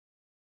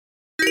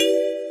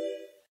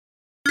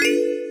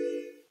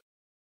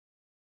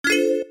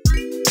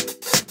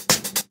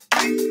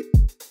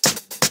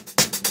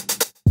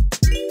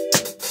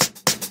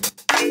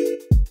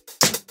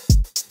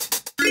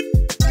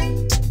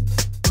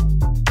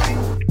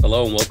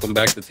Hello and welcome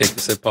back to Take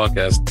the Sip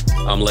podcast.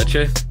 I'm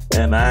Leche.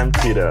 And I'm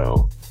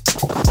Tito.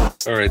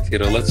 All right,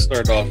 Tito, let's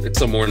start off. It's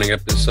a morning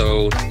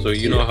episode, so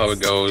you know how it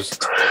goes.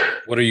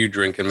 What are you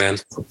drinking, man?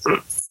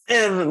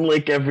 And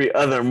like every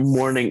other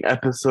morning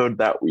episode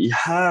that we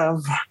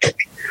have,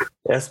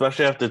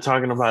 especially after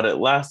talking about it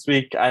last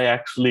week, I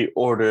actually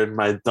ordered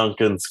my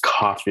Dunkin's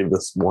coffee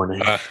this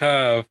morning.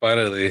 Aha,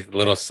 finally. A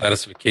little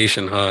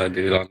satisfaction, huh,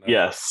 dude? On that.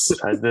 Yes,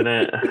 I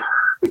didn't.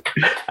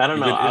 I don't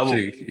know.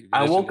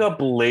 I woke up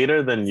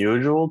later than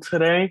usual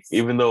today,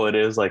 even though it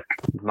is like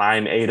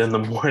 9-8 in the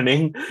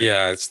morning.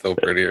 Yeah, it's still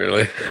pretty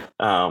early.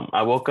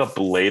 I woke up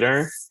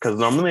later because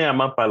normally I'm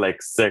up by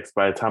like 6.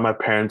 By the time my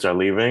parents are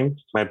leaving,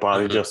 my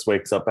body just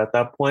wakes up at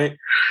that point.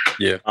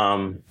 Yeah.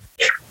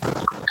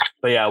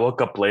 But yeah, I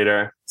woke up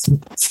later.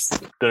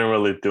 Didn't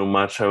really do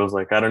much. I was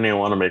like, I don't even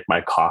want to make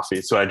my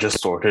coffee, so I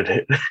just ordered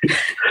it.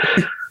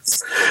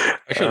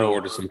 I should have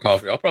ordered some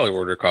coffee. I'll probably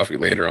order coffee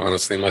later,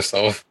 honestly,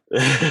 myself.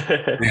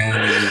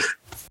 It's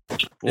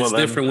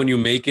different when you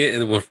make it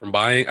and when from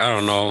buying. I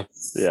don't know.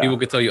 Yeah. People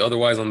could tell you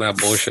otherwise on that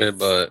bullshit,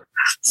 but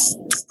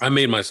I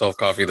made myself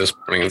coffee this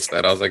morning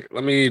instead. I was like,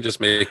 let me just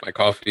make my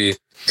coffee.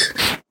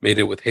 Made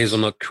it with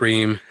hazelnut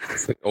cream.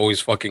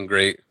 Always fucking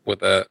great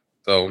with that.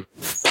 So,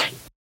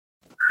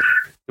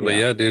 but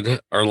yeah, dude,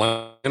 our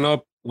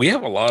lineup, we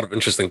have a lot of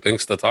interesting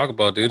things to talk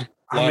about, dude.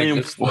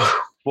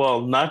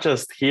 Well, not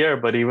just here,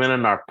 but even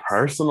in our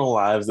personal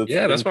lives.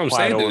 Yeah, that's what I'm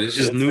saying, dude. It's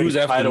just news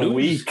after news.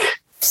 Week.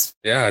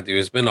 Yeah, dude,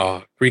 it's been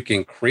a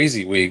freaking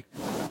crazy week.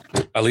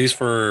 At least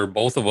for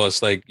both of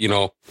us, like, you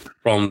know,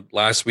 from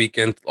last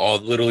weekend,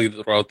 literally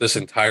throughout this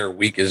entire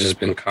week has just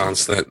been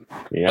constant,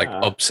 like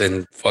ups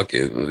and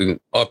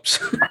fucking ups.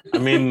 I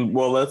mean,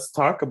 well, let's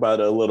talk about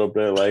it a little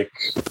bit. Like,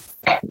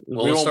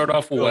 let's start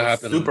off with what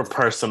happened. Super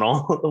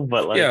personal,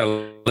 but like,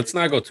 yeah, let's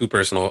not go too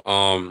personal.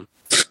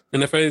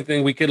 And if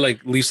anything, we could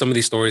like leave some of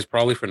these stories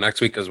probably for next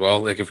week as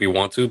well, like if we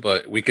want to,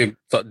 but we could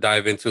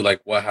dive into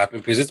like what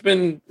happened because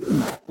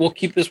we'll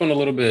keep this one a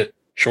little bit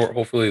short,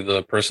 hopefully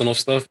the personal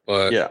stuff,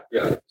 but yeah.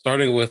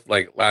 Starting with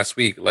like last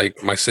week,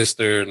 like my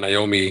sister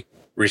Naomi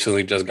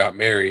recently just got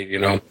married, you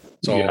know,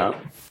 so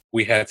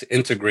we had to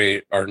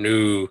integrate my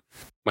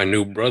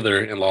new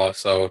brother-in-law.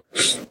 So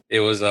it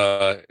was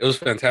a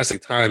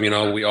fantastic time. You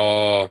know, we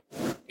all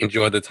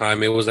enjoyed the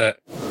time. It was at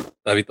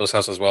Davito's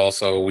house as well.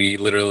 So we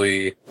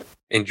literally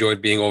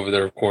enjoyed being over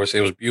there. Of course,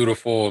 it was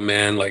beautiful,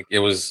 man. Like it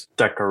was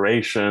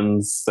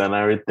decorations and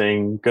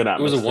everything. Good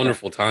atmosphere. It was a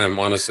wonderful time,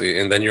 honestly.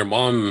 And then your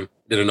mom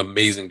did an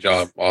amazing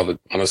job,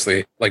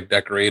 honestly, like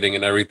decorating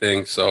and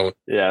everything. So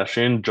yeah,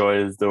 she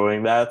enjoys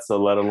doing that.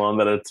 So let alone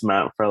that it's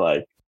meant for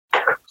like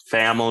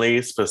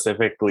family,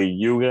 specifically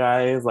you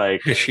guys.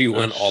 Like she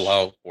went all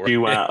out for she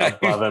went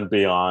above and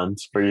beyond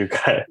for you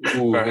guys.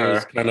 Ooh, for her. It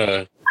was kind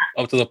of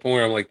up to the point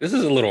where I'm like, this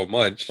is a little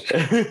much.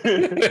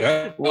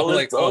 Well,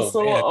 it's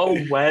also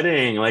a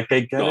wedding. Like I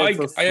get it's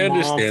a small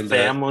understand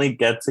family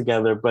get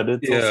together, but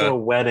it's also a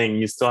wedding.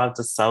 You still have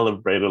to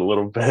celebrate a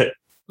little bit.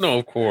 No,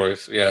 of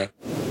course, yeah.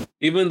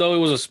 Even though it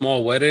was a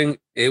small wedding,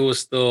 it was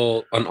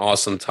still an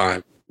awesome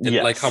time. And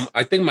like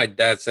I think my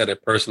dad said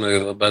it personally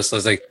the best. I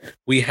was like,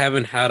 we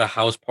haven't had a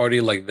house party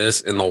like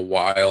this in a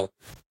while,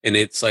 and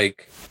it's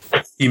like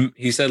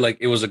he said like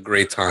it was a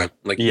great time.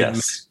 Like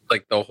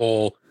like the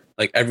whole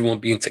like everyone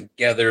being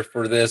together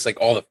for this, like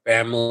all the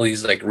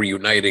families like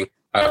reuniting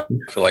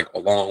for like a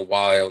long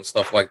while and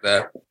stuff like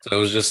that.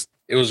 So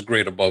it was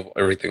great above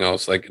everything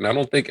else. Like, and I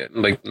don't think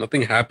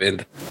nothing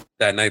happened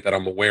that night that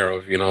I'm aware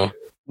of. You know.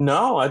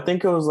 No, I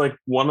think it was like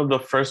one of the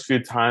first few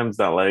times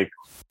that like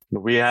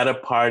we had a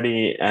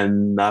party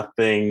and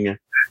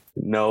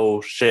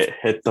no shit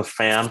hit the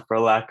fan, for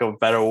lack of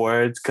better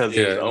words, because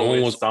no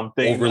one was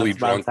something overly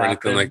drunk or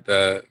anything like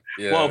that.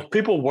 Yeah. Well,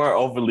 people were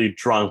overly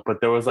drunk,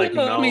 but there was like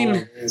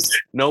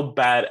no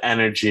bad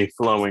energy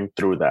flowing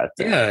through that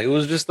day. Yeah, it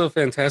was just a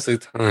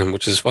fantastic time,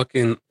 which is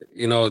fucking,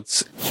 you know,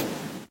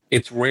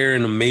 it's rare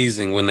and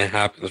amazing when it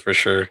happens for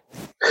sure.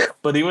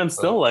 But even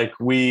still, like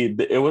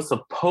it was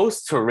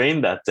supposed to rain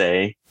that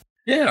day.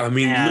 Yeah, I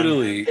mean,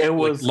 literally, it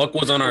was luck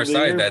was on our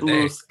side that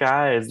day. Blue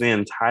skies the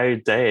entire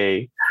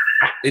day.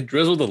 It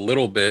drizzled a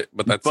little bit,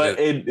 but that's it. But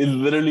it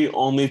literally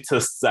only to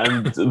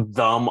send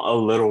them a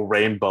little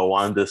rainbow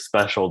on this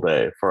special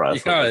day for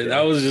us. Yeah,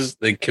 that was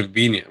just like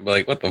convenient. But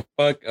like, what the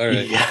fuck? All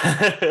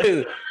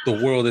right, the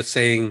world is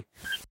saying,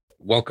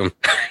 "Welcome."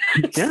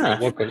 Yeah,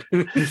 welcome.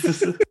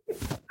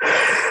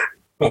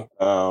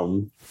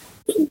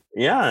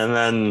 Yeah, and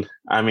then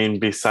I mean,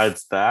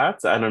 besides that,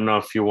 I don't know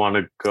if you want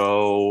to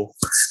go.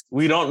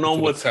 We don't know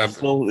what's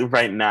happening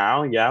right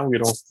now. Yeah, we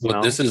don't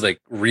know. This is like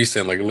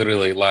recent, like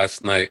literally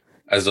last night,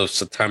 as of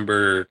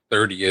September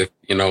 30th.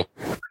 You know,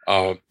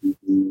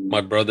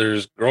 my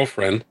brother's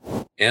girlfriend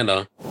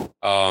Anna,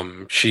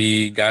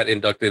 she got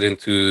inducted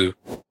into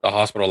the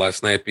hospital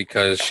last night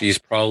because she's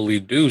probably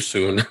due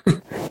soon,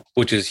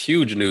 which is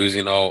huge news.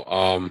 You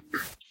know,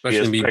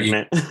 especially me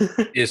pregnant.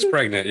 Is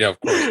pregnant. Yeah, of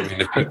course. I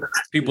mean, if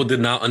people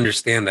did not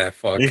understand that,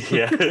 fuck.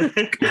 Yeah,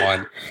 come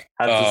on.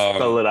 Had to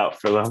spell it out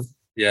for them.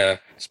 Yeah,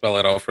 spell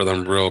it out for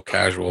them real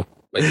casual.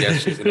 But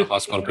yes, she's in the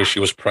hospital because she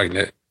was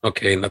pregnant.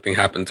 Okay, nothing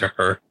happened to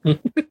her.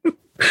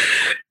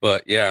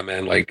 But yeah,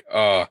 man, like,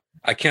 I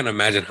can't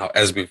imagine how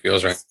Esme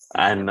feels right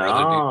I now. Brother,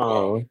 dude.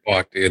 know.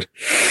 Fuck, dude.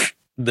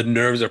 The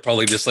nerves are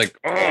probably just like,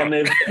 And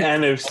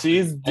if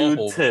she's due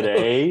Oh,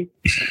 today,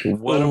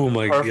 what oh a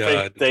my perfect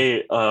God.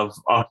 day of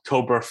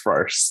October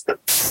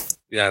 1st.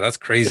 Yeah, that's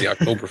crazy.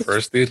 October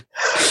 1st, dude.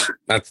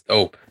 That's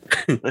dope.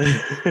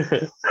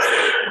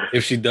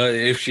 If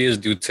she is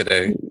due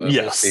today,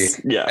 we'll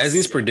see. Yes. As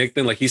he's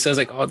predicting, like he says,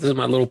 like, oh, this is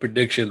my little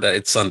prediction that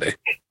it's Sunday,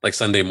 like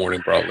Sunday morning,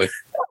 probably.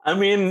 I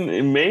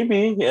mean,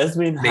 maybe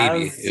Esmin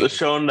Maybe, has yeah.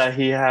 shown that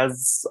he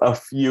has a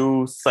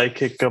few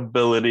psychic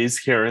abilities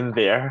here and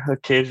there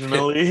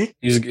occasionally.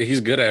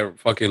 He's good at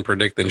fucking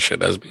predicting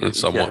shit as being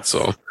somewhat. Yes.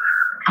 So,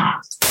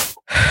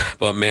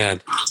 but man,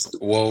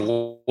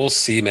 we'll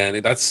see,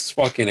 man. That's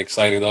fucking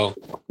exciting though.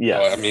 Yeah.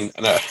 I mean,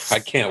 I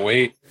can't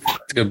wait.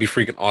 It's gonna be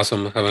freaking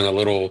awesome having a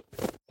little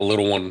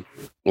one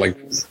like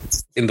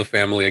in the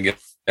family again.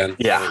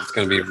 Yeah. It's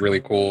gonna be really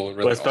cool.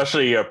 Really Well,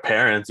 especially your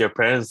parents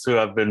who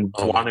have been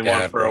wanting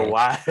one for a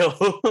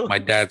while. My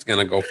dad's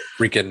gonna go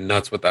freaking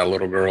nuts with that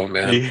little girl,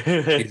 man.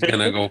 He's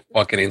gonna go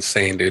fucking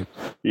insane, dude.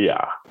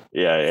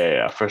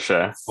 Yeah, for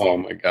sure. Oh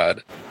my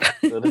God.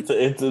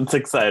 It's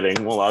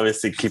exciting. We'll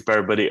obviously keep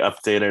everybody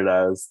updated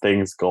as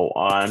things go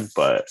on,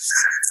 but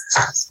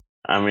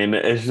I mean,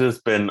 it's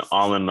just been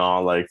all in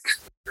all like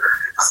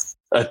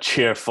a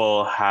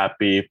cheerful,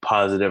 happy,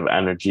 positive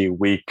energy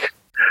week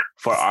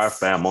for our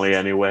family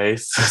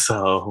anyways.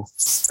 So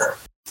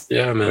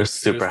yeah, man, we're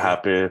super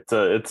happy.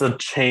 It's a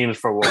change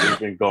for what we've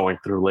been going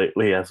through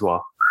lately as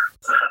well.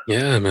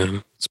 Yeah,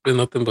 man, it's been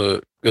nothing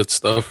but good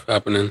stuff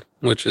happening,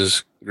 which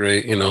is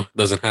great. You know,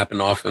 doesn't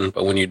happen often,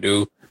 but when you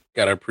do,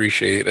 gotta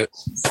appreciate it.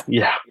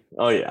 Yeah.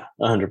 Oh yeah,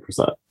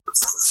 100%.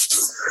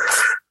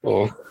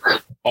 Well,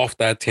 off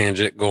that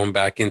tangent, going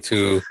back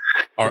into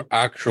our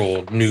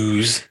actual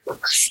news,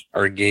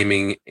 our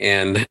gaming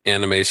and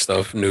anime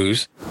stuff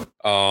news.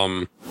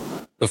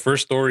 The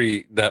first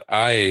story that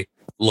I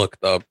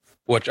looked up,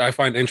 which I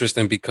find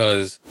interesting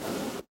because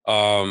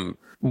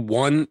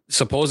one,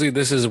 supposedly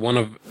this is one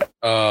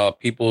of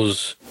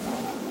people's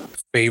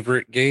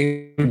favorite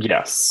games.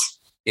 Yes.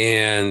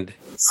 And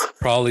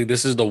probably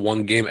this is the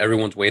one game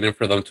everyone's waiting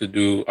for them to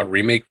do a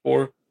remake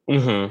for.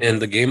 Mm-hmm.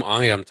 And the game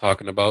I am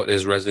talking about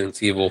is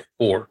Resident Evil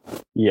 4.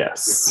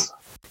 Yes.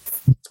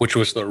 Which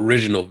was the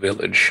original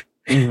Village.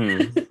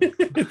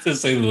 Mm-hmm. To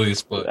say the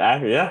least, but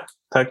yeah,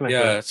 technically.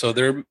 Yeah, so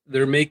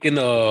they're making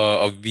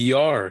a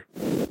VR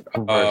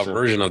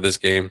version of this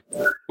game,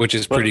 which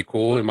is pretty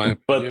cool in my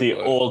opinion. But the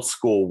old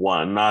school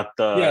one, not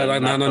the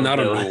not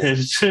a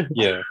Village.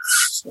 Yeah.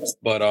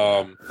 But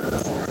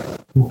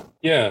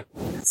yeah,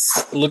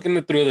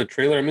 looking through the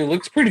trailer, I mean, it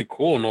looks pretty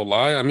cool, no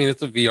lie. I mean,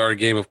 it's a VR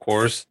game, of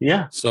course.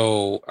 Yeah.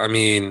 So, I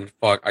mean,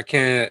 fuck, I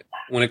can't,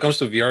 when it comes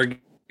to VR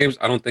games,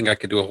 I don't think I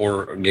could do a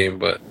horror game,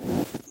 but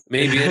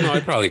maybe, no, I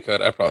probably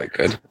could. I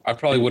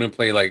probably wouldn't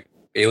play like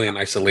Alien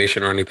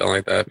Isolation or anything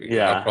like that.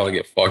 Yeah. I'd probably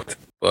get fucked,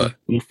 but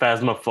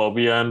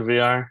Phasmophobia in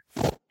VR.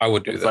 I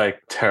would do it's that.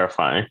 Like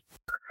terrifying.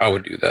 I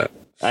would do that.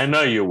 I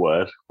know you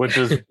would, which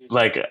is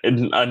like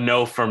a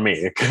no for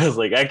me because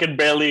like I could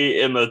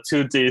barely in the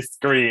 2D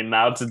screen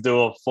now to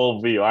do a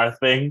full VR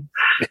thing.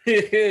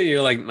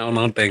 You're like,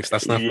 no, thanks.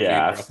 That's not for me,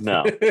 bro.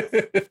 No.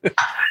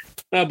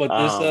 No,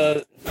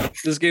 but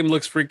this game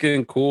looks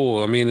freaking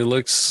cool. I mean, it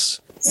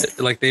looks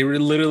like they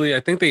literally,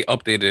 I think they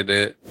updated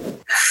it.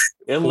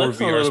 It looks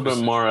VR a little bit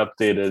more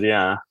updated,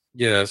 yeah.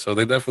 Yeah, so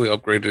they definitely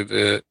upgraded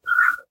it,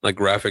 like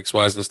graphics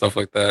wise and stuff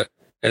like that.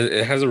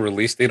 It has a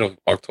release date of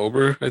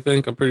October, I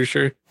think. I'm pretty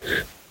sure.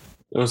 It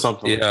was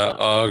something. Yeah, like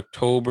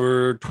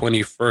October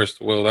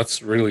 21st. Well,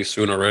 that's really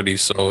soon already.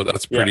 So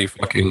that's pretty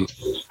fucking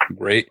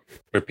great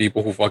for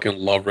people who fucking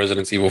love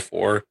Resident Evil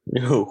 4.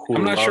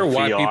 I'm not sure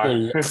why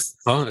people,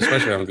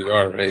 especially on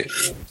VR,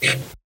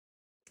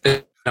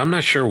 right? I'm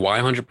not sure why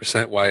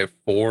 100% why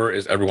 4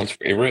 is everyone's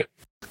favorite.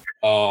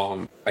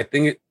 I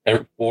think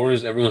 4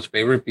 is everyone's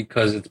favorite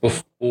because it's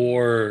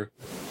before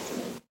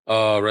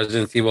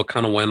Resident Evil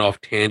kind of went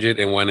off tangent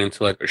and went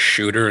into like a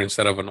shooter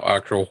instead of an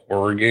actual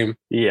horror game.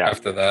 Yeah.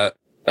 After that,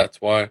 that's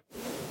why.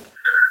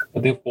 I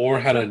think 4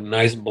 had a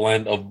nice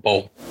blend of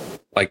both,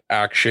 like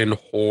action,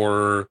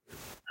 horror,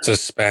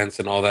 suspense,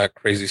 and all that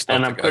crazy stuff.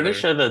 And I'm pretty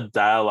sure the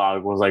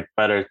dialogue was like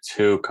better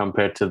too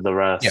compared to the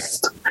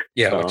rest.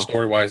 Yeah, so. Like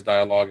story-wise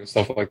dialogue and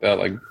stuff like that,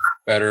 like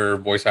better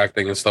voice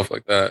acting and stuff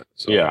like that.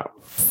 So. Yeah.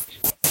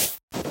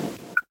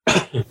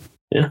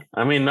 Yeah.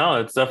 I mean, no,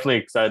 it's definitely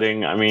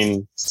exciting. I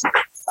mean,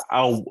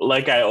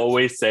 like I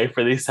always say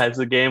for these types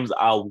of games,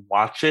 I'll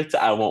watch it.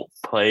 I won't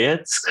play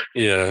it.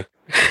 Yeah.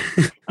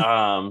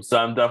 So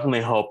I'm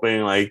definitely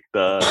hoping like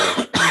the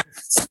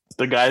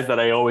the guys that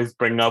I always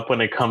bring up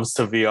when it comes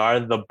to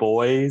VR, the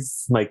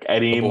boys, like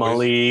Eddie,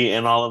 Mully,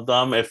 and all of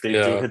them, if they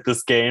do hit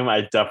this game,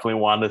 I definitely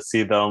want to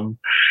see them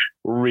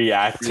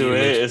react to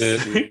it.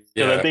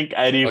 Because I think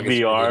Eddie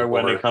VR,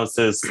 when it comes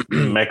to his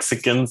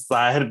Mexican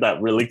side,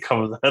 that really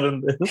comes out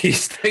in this.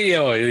 His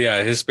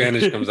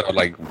Spanish comes out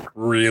like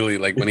really,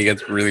 like when he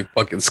gets really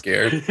fucking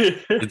scared.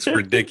 It's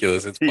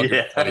ridiculous. It's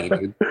fucking funny,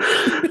 dude.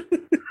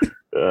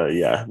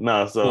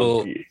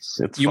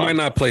 It's you fun. might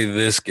not play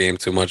this game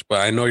too much,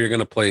 but I know you're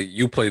gonna play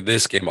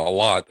this game a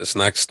lot. This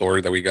next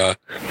story that we got,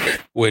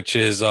 which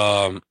is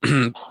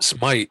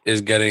Smite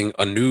is getting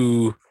a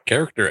new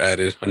character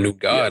added, a new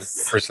god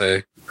per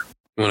se.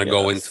 You want to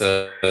go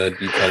into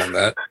detail on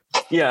that?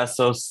 Yeah,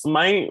 so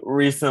Smite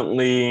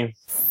recently,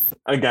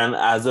 again,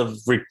 as of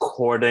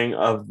recording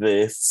of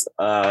this,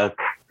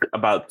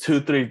 about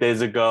 2-3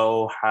 days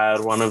ago,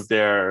 had one of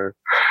their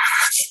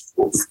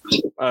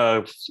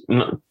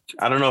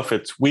I don't know if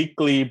it's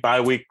weekly,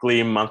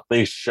 bi-weekly,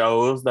 monthly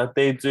shows that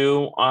they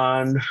do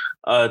on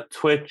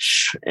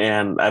Twitch,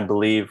 and I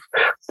believe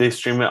they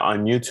stream it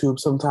on YouTube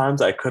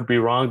sometimes. I could be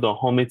wrong. Don't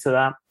hold me to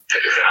that.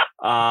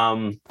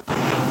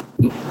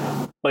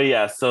 But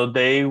yeah, so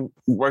they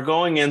were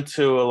going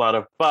into a lot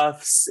of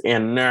buffs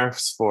and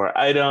nerfs for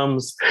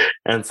items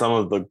and some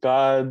of the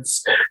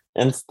gods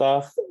and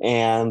stuff.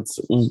 And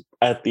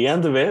at the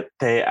end of it,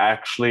 they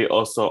actually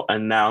also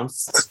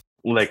announced,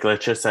 like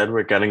Leche said,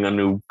 we're getting a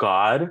new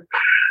god.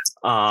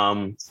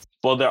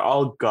 Well, they're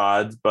all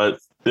gods, but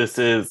this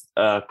is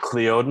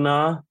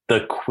Cleodna,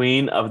 the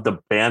queen of the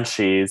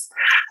Banshees.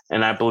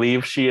 And I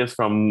believe she is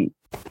from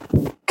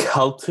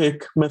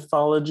Celtic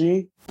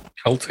mythology.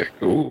 Celtic,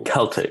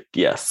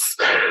 yes.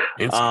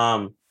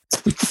 So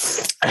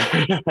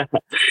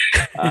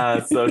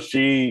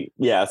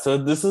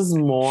this is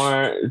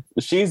more,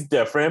 she's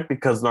different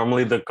because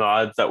normally the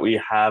gods that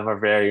we have are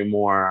very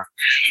more,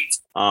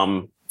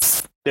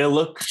 they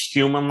look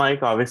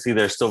human-like. Obviously,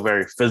 they're still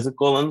very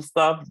physical and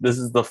stuff. This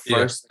is the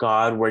first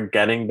god we're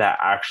getting that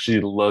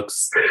actually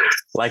looks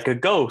like a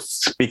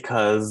ghost,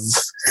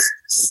 because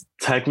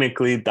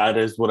technically that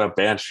is what a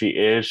banshee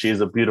is.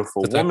 She's a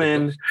beautiful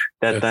woman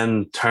that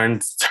then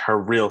turns her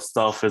real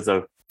self as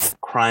a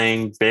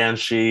crying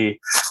banshee,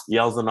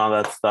 yells and all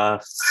that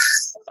stuff.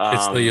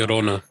 It's the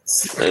Llorona.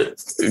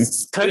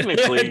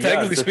 Technically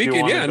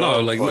speaking,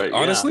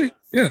 honestly.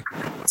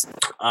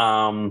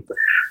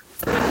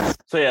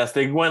 So yes,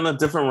 they went a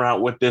different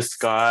route with this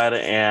god,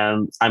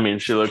 and I mean,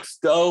 she looks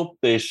dope.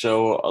 They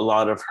show a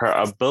lot of her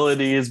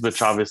abilities,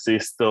 which obviously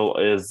still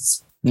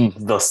is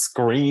the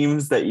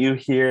screams that you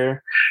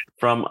hear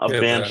from a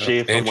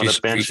banshee, from what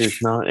a banshee's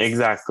know.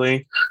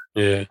 Exactly.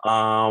 Yeah.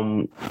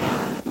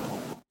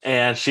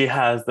 And she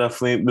has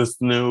definitely this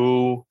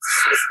new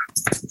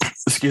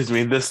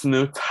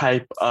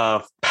type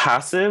of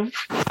passive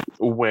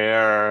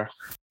where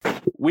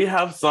we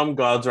have some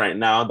gods right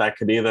now that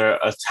could either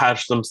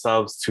attach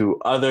themselves to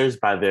others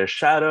by their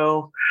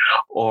shadow,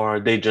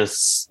 or they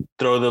just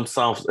throw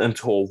themselves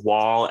into a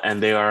wall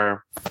and they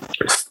are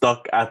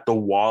stuck at the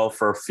wall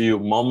for a few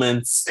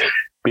moments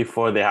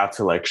before they have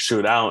to like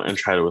shoot out and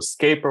try to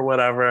escape or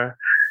whatever.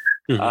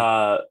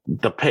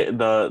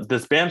 Mm-hmm.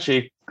 This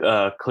banshee,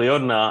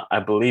 Cleodna, I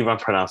believe I'm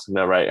pronouncing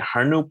that right.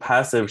 Her new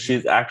passive,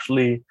 she's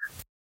actually,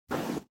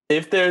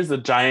 if there's a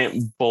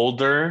giant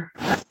boulder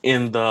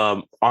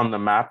on the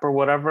map or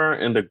whatever,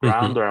 in the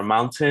ground or a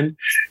mountain,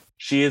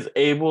 she is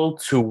able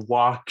to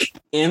walk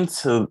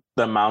into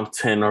the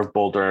mountain or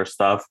boulder or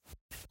stuff.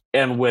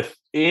 And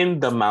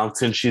within the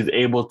mountain, she's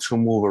able to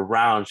move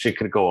around. She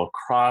could go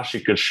across, she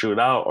could shoot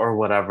out or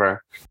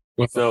whatever.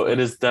 So it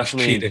is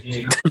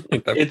definitely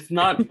it's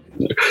not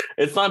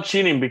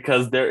cheating,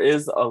 because there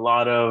is a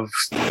lot of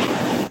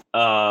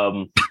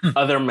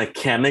other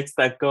mechanics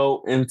that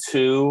go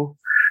into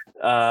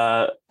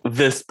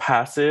this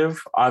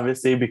passive,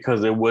 obviously,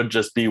 because it would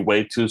just be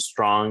way too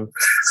strong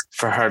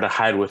for her to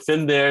hide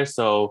within there.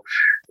 So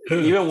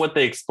even what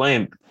they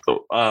explained,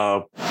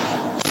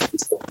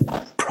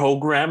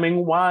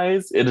 programming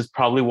wise, it is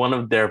probably one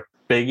of their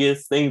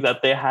biggest things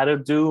that they had to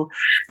do.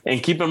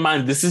 And keep in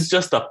mind, this is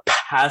just a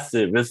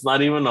passive. It's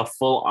not even a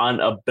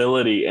full-on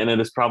ability, and it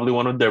is probably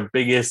one of their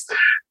biggest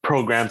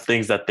program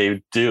things that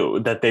they've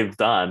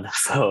done.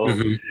 So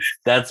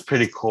that's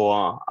pretty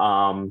cool.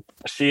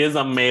 She is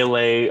a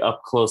melee,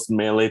 up close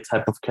melee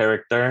type of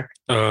character.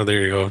 Oh,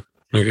 there you go.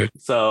 Okay.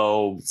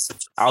 So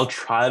I'll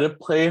try to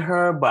play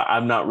her, but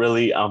I'm not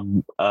really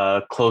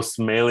close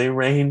melee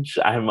range.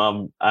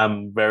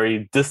 I'm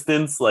very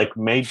distance, like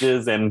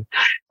mages and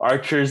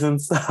archers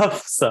and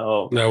stuff.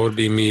 So that would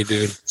be me,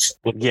 dude.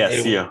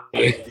 Yes, yeah.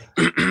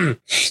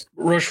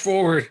 Rush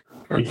forward.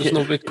 There's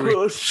no victory.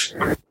 Push.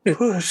 In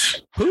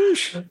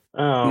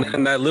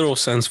that little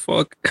sense,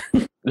 fuck.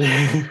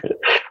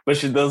 But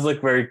she does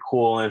look very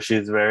cool, and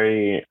she's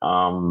very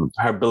her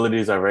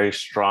abilities are very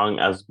strong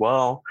as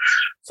well.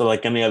 So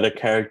like any other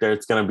character,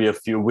 it's going to be a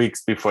few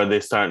weeks before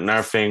they start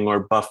nerfing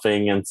or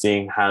buffing and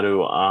seeing how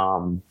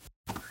to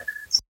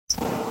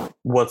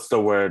what's the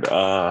word,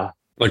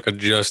 like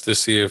adjust to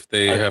see if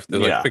they have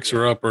to fix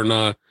her up or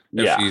not,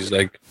 if she's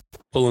like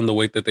pulling the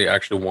weight that they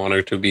actually want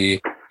her to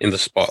be in the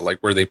spot, like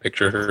where they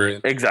picture her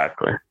in.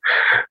 Exactly.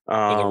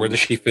 Where does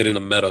she fit in the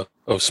meta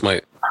of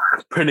Smite?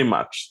 Pretty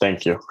much.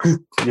 Thank you.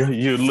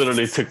 You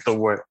literally took the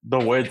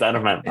words out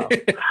of my mouth.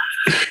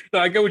 No,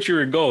 I get what you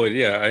were going.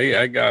 Yeah,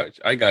 I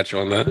got you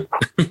on that.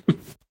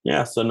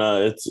 Yeah, so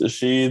no,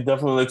 she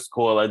definitely looks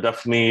cool. I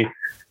definitely,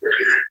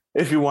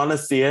 if you want to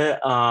see it,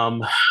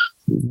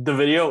 the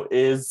video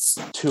is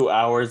 2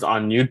 hours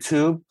on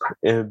YouTube.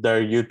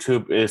 Their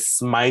YouTube is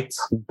Smite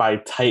by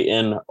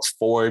Titan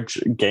Forge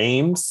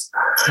Games.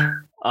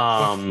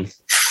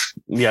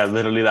 Yeah,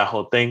 literally that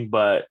whole thing.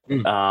 But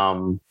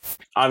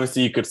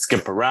obviously, you could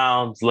skip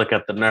around, look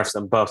at the nerfs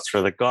and buffs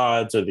for the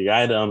gods or the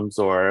items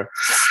or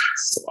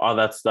all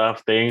that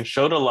stuff. They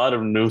showed a lot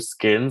of new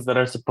skins that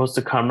are supposed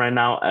to come right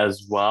now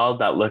as well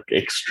that look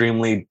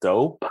extremely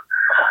dope.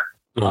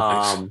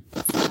 Nice.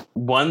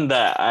 One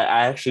that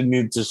I actually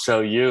need to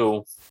show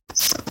you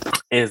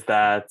is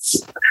that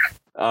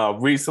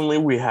recently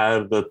we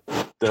had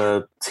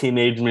the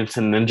Teenage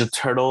Mutant Ninja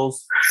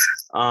Turtles.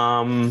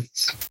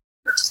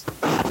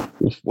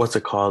 What's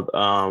it called?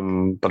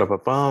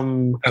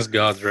 As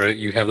gods, right?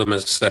 You have them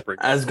as separate.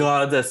 As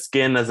gods, as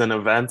skin, as an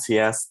event.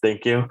 Yes,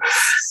 thank you.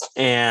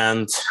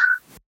 And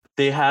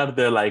they have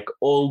their like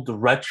old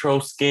retro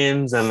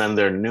skins and then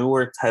their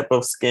newer type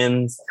of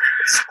skins.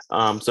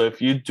 So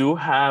if you do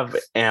have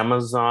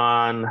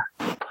Amazon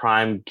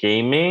Prime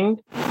Gaming,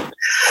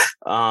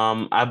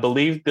 I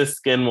believe this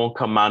skin won't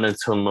come out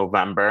until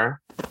November,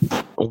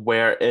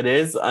 where it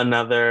is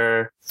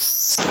another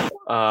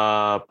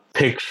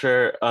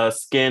picture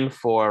skin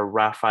for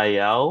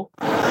Raphael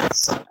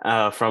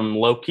from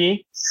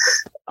Loki.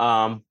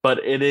 But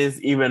it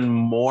is even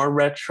more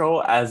retro,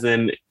 as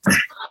in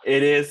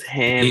it is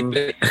him.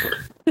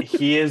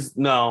 He's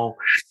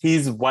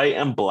white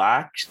and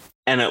black,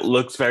 and it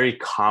looks very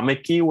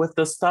comic-y with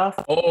the stuff.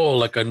 Oh,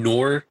 like a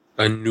Noor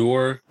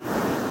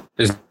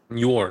is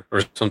Noor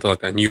or something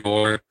like that.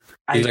 Noor.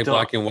 He's like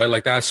black and white,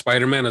 like that.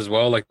 Spider-Man as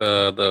well, like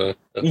the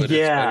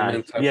yeah,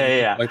 like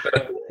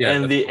that. Yeah,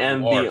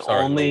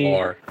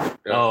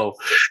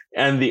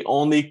 and the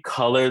only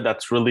color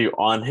that's really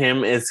on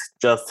him is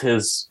just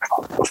his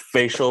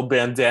facial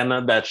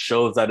bandana that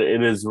shows that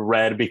it is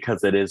red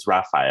because it is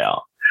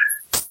Raphael.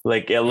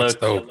 Like it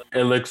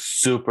looks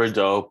super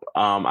dope.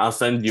 I'll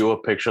send you a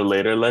picture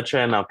later, Leche,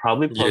 and I'll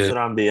probably post it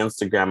on the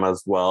Instagram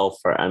as well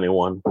for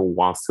anyone who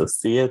wants to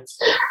see it.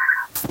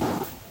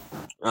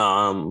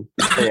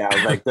 Yeah,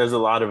 like there's a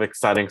lot of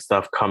exciting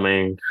stuff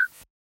coming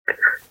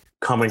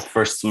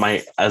for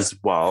Smite as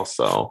well,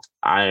 so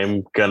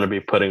I'm gonna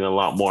be putting a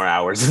lot more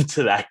hours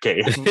into that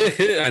game.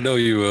 I know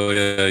you will.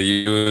 Yeah,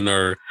 you and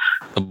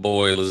the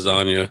boy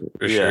Lasagna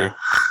for sure.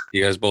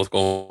 You guys both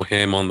go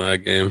ham on that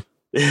game.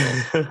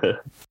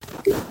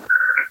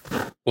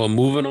 Well,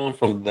 moving on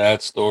from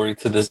that story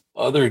to this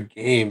other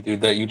game,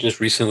 dude, that you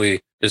just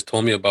recently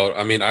told me about.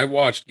 I mean, I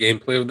watched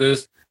gameplay of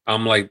this.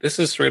 I'm like, this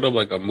is straight up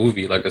like a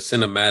movie, like a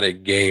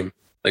cinematic game.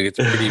 Like it's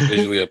pretty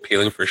visually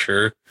appealing for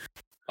sure.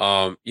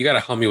 You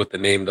gotta help me with the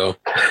name though.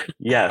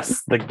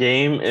 Yes, the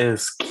game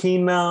is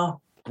Kena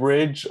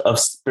Bridge of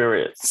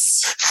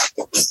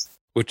Spirits.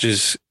 Which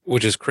is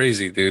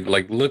crazy, dude.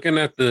 Like looking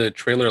at the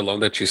trailer alone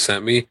that you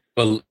sent me,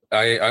 but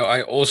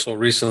I also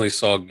recently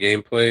saw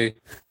gameplay.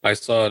 I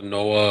saw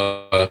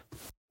Noah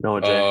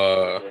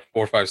J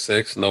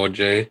 456 Noah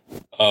J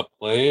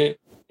play it,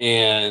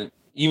 and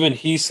even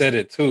he said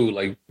it too.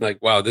 Like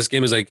wow, this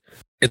game is like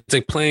it's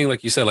like playing,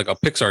 like you said, like a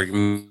Pixar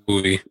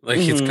movie. Like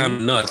it's kind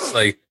of nuts.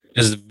 Like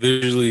just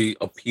visually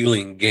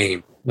appealing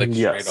game. Like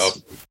straight up,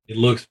 it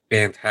looks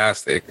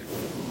fantastic.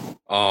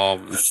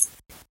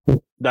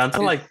 Down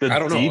to like the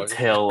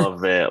detail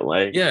of it,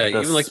 like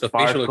even like the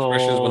facial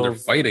expressions when they're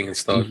fighting and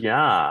stuff.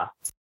 Yeah,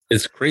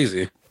 it's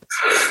crazy.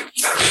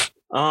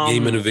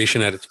 Game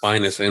innovation at its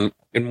finest, and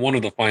in one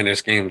of the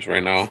finest games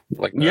right now.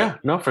 Like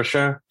no, for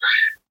sure.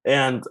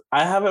 And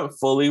I haven't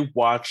fully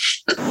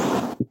watched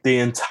the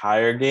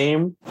entire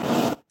game.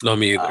 No,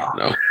 me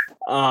either.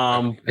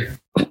 No.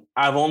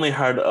 I've only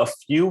heard a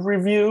few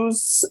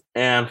reviews,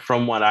 and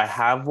from what I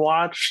have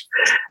watched,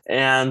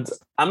 and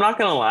I'm not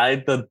gonna lie,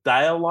 the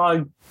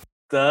dialogue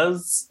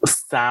does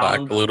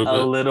sound a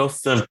little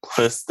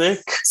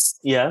simplistic.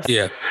 Yes.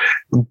 Yeah.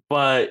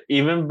 But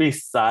even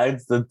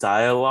besides the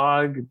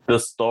dialogue, the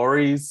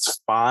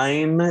story's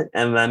fine.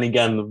 And then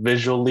again,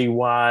 visually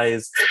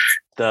wise,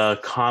 the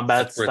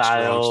combat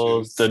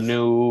styles, the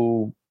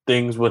new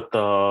things with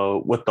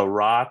the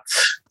rot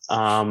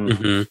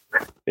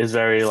is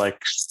very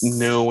like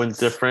new and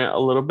different a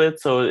little bit.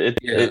 So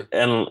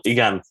and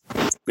again,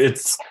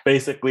 it's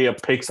basically a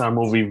Pixar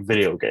movie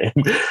video game.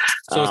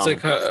 So it's like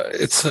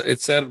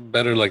it's said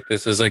better like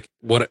this is like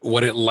what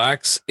it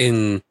lacks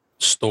in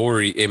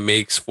story, it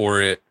makes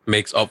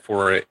up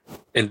for it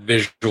in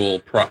visual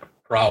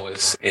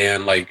prowess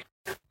and like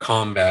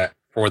combat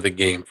for the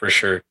game for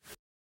sure.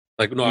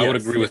 Like, no, I would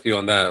Yes. agree with you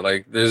on that.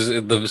 Like, there's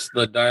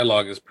the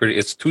dialogue is pretty.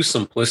 It's too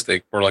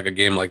simplistic for like a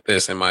game like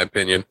this, in my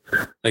opinion.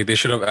 Like, they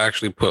should have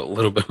actually put a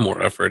little bit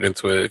more effort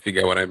into it, if you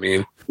get what I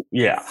mean.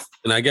 Yeah.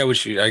 And I get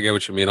what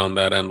you mean on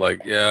that end.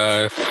 Like,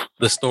 yeah,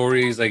 the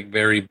story is like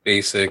very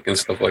basic and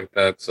stuff like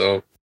that.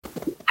 So,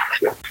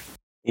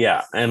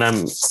 Yeah. And I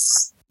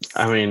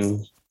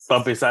mean,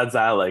 but besides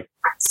that, like,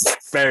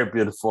 very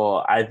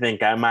beautiful. I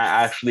think I might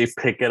actually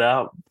pick it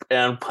up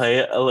and play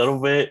it a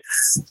little bit.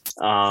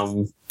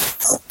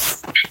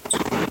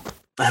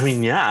 I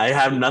mean, yeah, I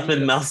have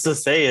nothing else to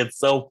say. It's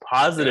so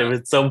positive. Yeah.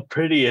 It's so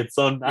pretty. It's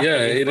so nice. yeah,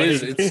 it Like,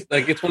 is. It's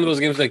like it's one of those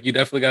games like you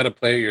definitely got to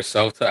play it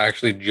yourself to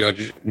actually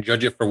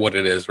judge it for what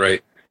it is,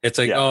 right? It's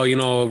like, Yeah.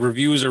 oh,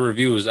 reviews are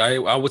reviews.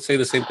 I would say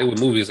the same thing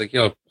with movies. Like,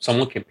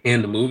 someone can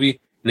pan the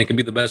movie and it can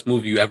be the best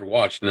movie you ever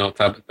watched,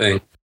 type of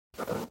thing.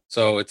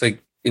 So it's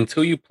like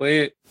until you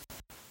play it,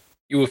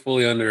 you would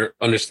fully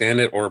understand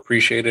it or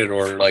appreciate it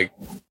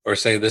or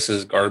say this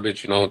is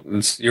garbage.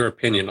 It's your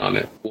opinion on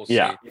it. We'll see.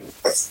 Yeah.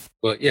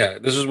 But yeah,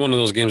 this is one of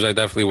those games I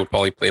definitely would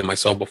probably play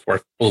myself before I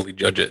fully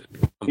judge it.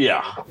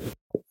 Yeah,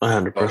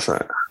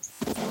 100%.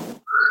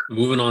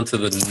 Moving on to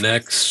the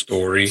next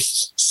story.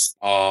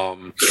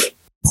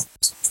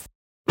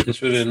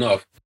 Interesting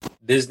enough,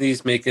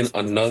 Disney's making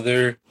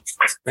another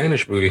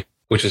Spanish movie,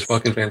 which is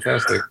fucking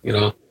fantastic.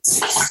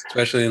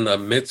 Especially in the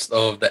midst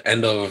of the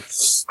end of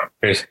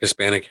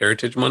Hispanic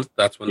Heritage Month.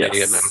 That's when they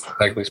announced,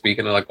 technically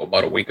speaking, like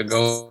about a week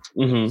ago.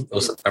 Mm-hmm.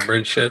 Still September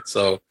and shit.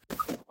 So,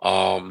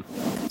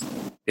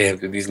 damn,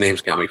 dude, these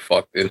names got me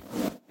fucked, dude.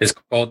 It's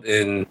called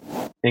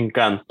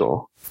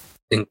Encanto.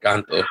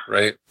 Encanto,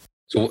 right?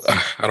 So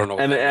I don't know.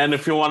 And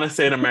if you want to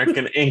say it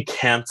American,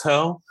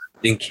 Encanto.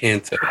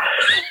 Encanto.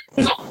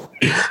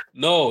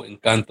 No,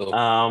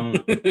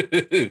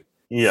 Encanto.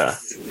 Yeah.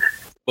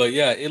 But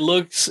yeah, it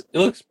looks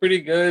pretty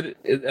good.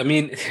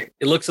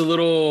 It looks a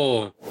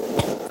little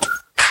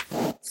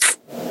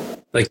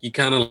like you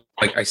kind of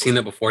like I've seen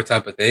it before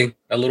type of thing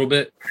a little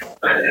bit.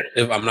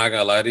 If I'm not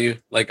gonna lie to you,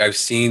 like I've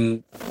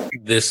seen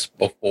this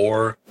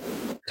before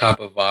type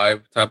of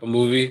vibe, type of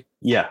movie.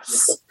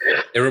 Yes.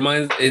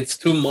 It's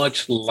too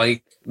much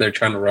like they're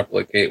trying to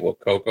replicate what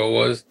Coco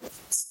was.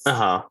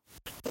 Uh-huh.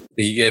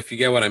 If you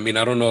get what I mean.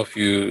 I don't know if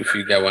you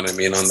get what I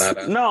mean on that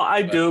end. No,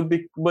 I do,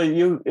 but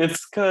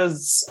it's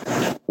because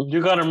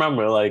you gotta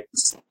remember, like,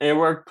 it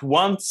worked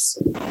once.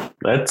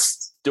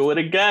 Let's do it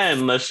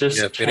again. Let's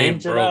just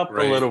change it up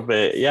a little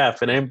bit. Yeah,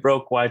 if it ain't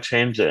broke, why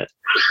change it?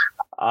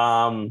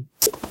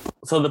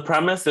 So the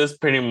premise is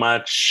pretty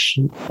much,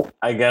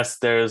 I guess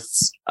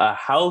there's a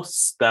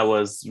house that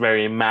was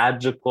very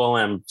magical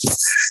and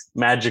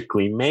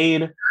magically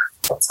made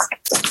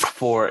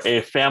for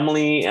a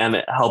family, and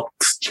it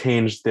helped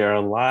change their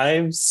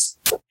lives,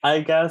 I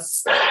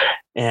guess.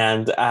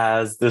 And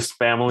as this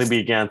family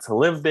began to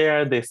live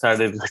there, they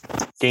started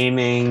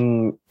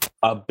gaining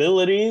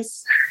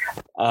abilities.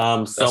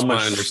 That's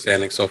my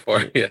understanding so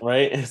far. Yeah.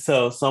 Right.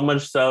 So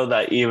much so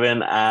that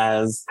even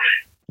as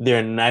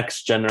their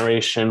next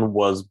generation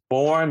was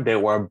born, they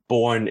were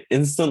born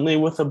instantly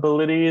with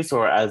abilities,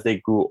 or as they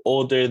grew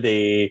older,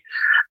 they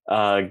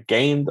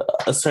gained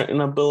a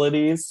certain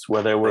abilities,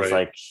 whether it was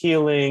like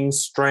healing,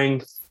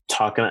 strength,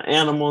 talking to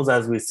animals,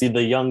 as we see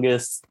the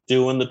youngest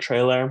do in the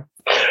trailer.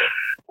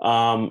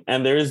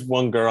 And there is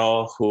one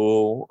girl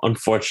who,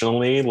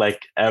 unfortunately,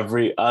 like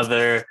every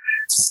other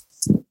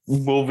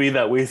movie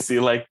that we see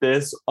like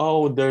this,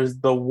 there's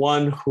the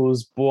one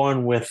who's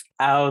born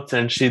without,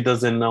 and she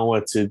doesn't know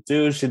what to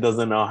do. She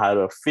doesn't know how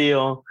to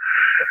feel.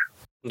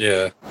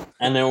 Yeah.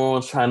 And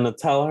everyone's trying to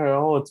tell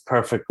her, it's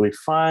perfectly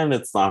fine.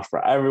 It's not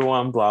for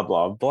everyone, blah,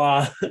 blah,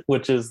 blah,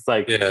 which is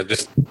like,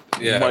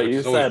 what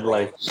you said,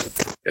 like,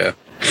 yeah.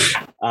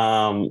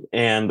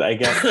 And I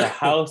guess the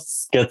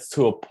house gets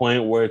to a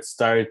point where it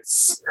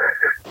starts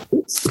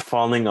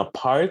falling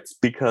apart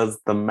because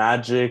the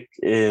magic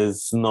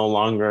is no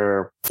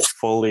longer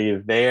fully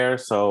there.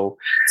 So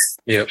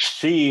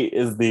she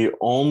is the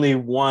only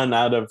one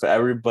out of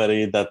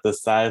everybody that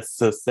decides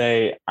to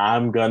say,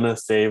 I'm gonna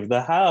save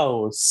the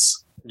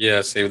house.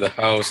 Yeah, save the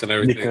house and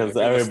everything. Because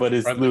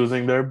everybody's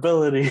losing their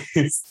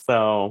abilities.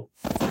 So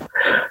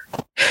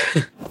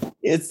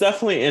it's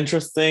definitely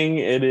interesting.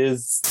 It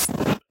is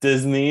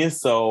Disney,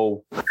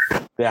 so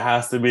there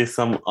has to be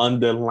some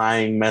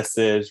underlying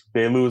message.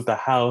 They lose the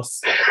house,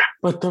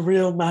 but the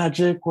real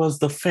magic was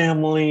the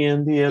family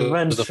and the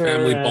adventure. The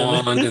family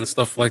bond and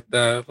stuff like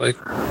that. Like,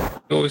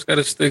 you always got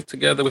to stick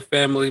together with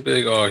family.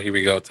 Big, here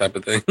we go type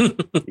of thing.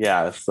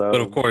 Yeah. So,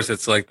 but of course,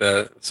 it's like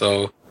that.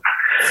 So,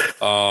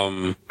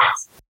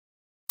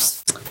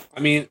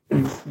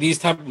 these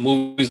type of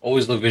movies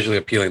always look visually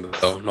appealing,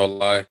 though. No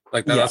lie.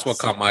 Like that, that's what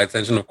caught my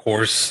attention. Of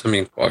course,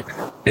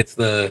 it's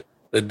the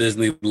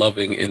Disney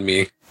loving in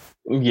me.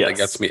 That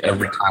gets me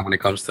every time when it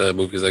comes to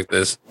movies like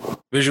this.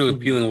 Visually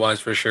appealing wise,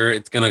 for sure,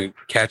 it's gonna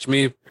catch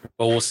me.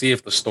 But we'll see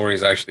if the story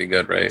is actually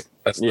good, right?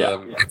 That's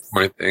the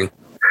important thing.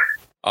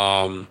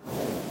 I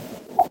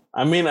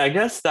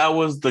guess that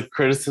was the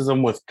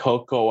criticism with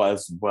Coco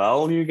as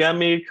well. You get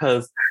me?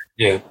 Because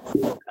Yeah.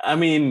 I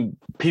mean,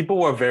 people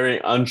were very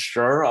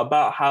unsure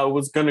about how it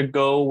was going to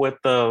go with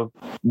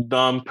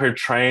them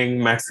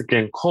portraying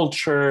Mexican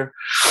culture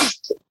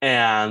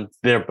and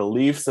their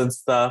beliefs and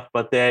stuff.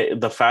 But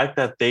the fact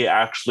that they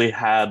actually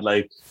had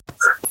like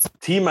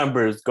team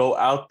members go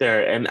out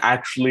there and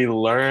actually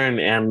learn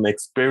and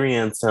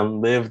experience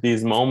and live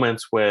these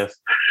moments with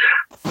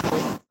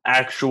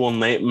actual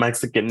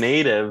Mexican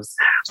natives.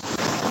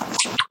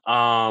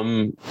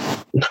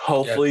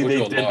 Hopefully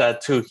they did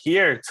that too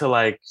here to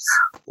like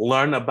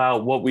learn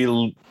about what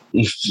we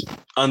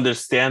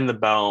understand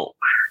about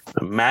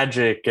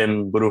magic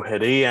and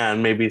brujeria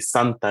and maybe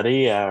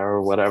santeria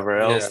or whatever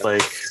else.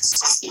 Like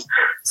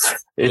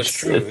it's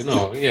true.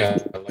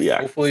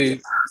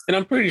 Hopefully, and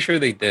I'm pretty sure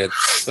they did.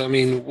 So I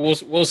mean,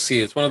 we'll see.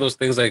 It's one of those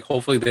things like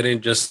hopefully they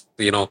didn't just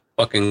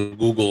fucking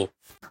Google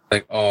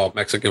like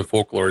Mexican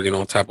folklore,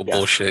 type of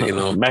bullshit,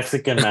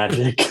 Mexican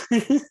magic.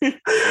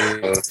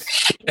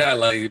 Yeah,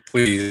 like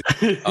please,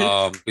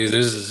 because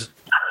this is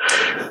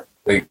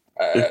like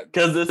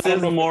because this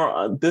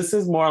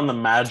is more on the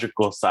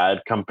magical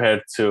side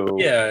compared to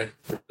like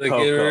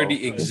Coco. it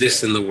already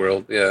exists in the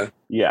world.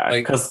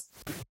 Because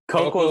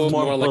Coco is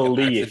more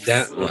belief.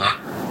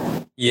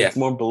 It's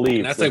more belief.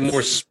 And that's like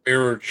more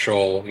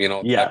spiritual,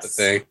 type of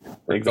thing.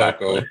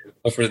 Exactly. Coco.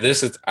 But for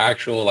this, it's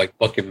actual like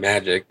fucking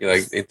magic.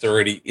 Like it's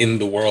already in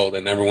the world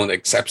and everyone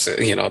accepts it,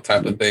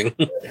 type of thing.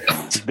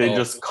 They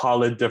just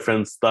call it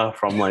different stuff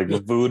from like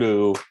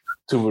voodoo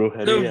to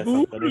brujeria.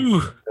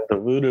 The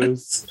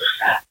voodoos.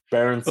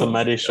 Baron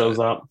Samedi shows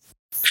up.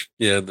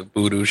 Yeah, the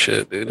voodoo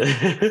shit, dude.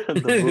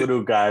 The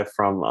voodoo guy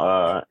from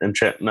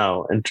Princess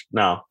and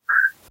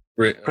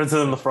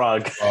the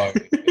Frog.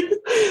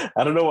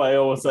 I don't know why I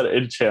almost said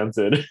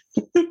Enchanted.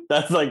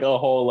 That's like a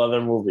whole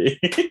other movie.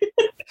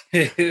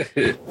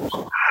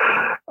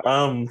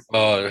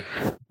 But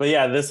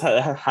yeah, this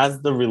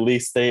has the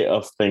release date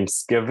of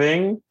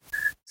Thanksgiving,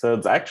 so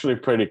it's actually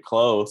pretty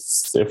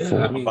close.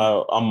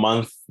 About a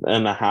month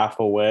and a half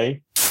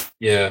away.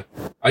 Yeah,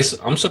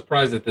 I'm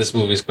surprised that this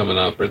movie's coming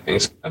out for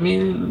Thanksgiving. I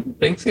mean,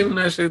 Thanksgiving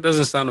actually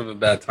doesn't sound of a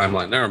bad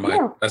timeline. Never mind.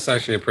 Yeah. That's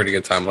actually a pretty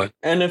good timeline.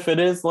 And if it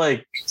is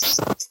like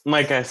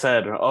I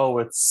said,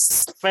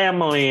 it's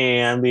family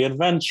and the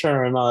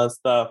adventure and all that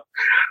stuff,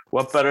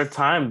 what better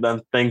time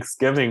than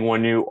Thanksgiving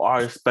when you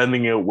are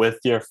spending it with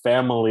your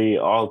family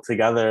all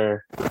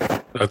together?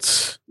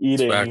 That's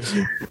eating. Facts.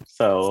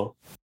 So.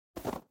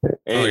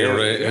 You're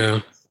right.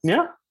 Yeah.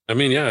 Yeah. I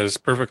mean, it's a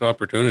perfect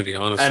opportunity,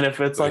 honestly. And if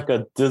it's like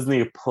a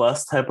Disney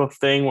Plus type of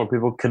thing where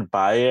people could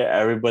buy it,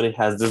 everybody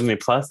has Disney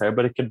Plus,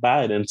 everybody could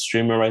buy it and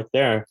stream it right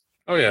there.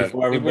 Oh, yeah.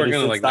 People are going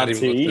to like not even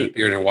go to the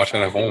theater and watch it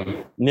at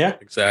home. Yeah.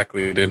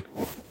 Exactly, dude.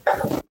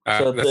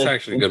 So that's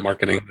actually good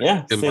marketing.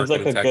 Yeah. Good seems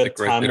marketing like a good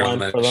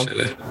timeline for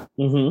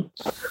them.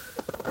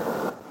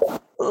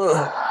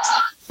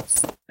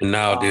 And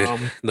now,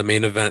 dude, the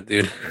main event,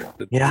 dude.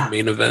 The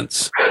main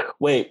events.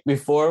 Wait,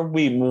 before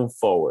we move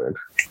forward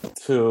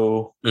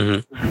to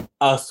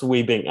us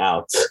weeping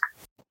out,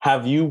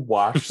 have you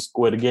watched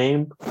Squid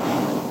Game?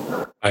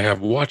 I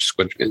have watched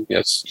Squid Game,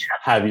 yes.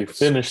 Have you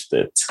finished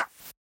it?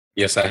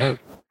 Yes, I have.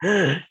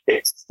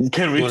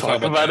 Can we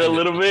talk about it a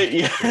little bit?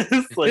 Yes,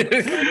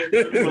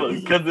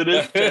 because it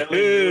is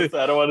challenging, so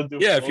I don't want to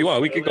do. Yeah, if you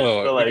want, we could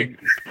go. I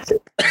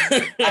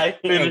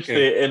finished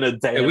it in a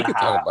day. We could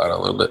talk about it a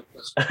little bit.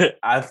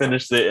 I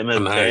finished it in a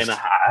day and a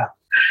half.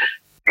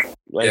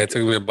 It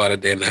took me about a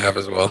day and a half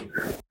as well.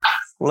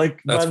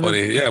 That's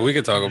funny. Yeah, we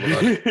could talk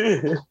about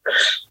it.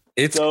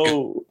 It's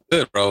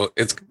good, bro.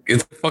 It's a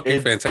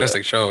fucking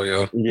fantastic show,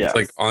 yo. Yeah, it's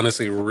like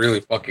honestly really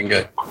fucking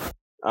good.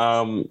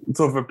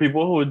 So for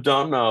people who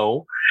don't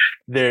know,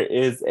 there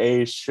is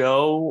a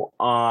show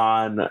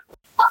on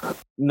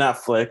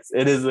Netflix.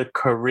 It is a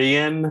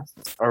Korean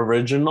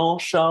original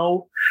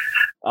show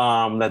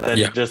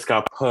that just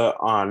got put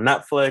on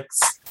Netflix.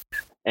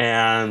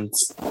 And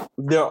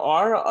there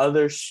are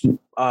other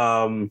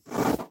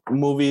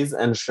movies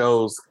and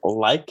shows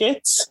like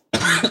it,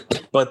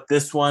 but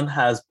this one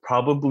has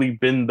probably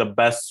been the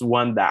best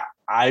one that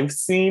I've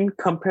seen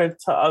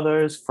compared to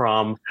others,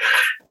 from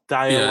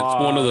dialogue. Yeah,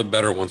 it's one of the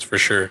better ones for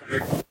sure.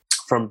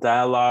 From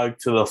dialogue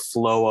to the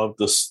flow of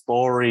the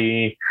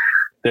story.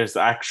 There's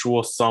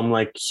some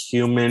like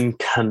human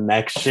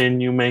connection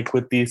you make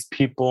with these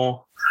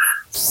people.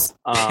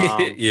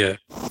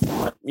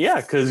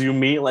 Because you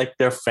meet like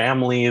their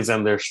families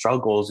and their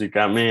struggles. You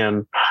got me.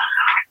 And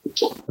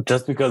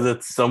just because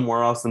it's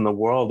somewhere else in the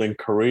world, in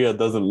Korea,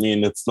 doesn't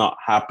mean it's not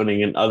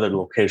happening in other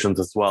locations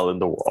as well in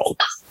the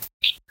world.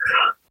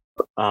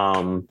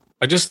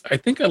 I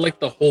think I like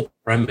the whole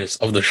premise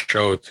of the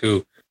show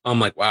too. I'm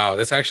like, wow,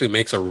 this actually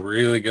makes a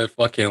really good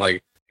fucking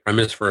like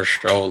premise for a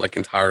show, like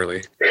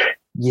entirely.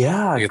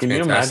 Yeah, can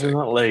you imagine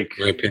that? Like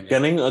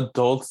getting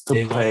adults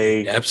to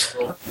play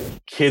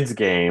kids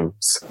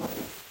games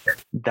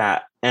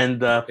that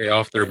end up pay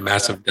off their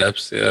massive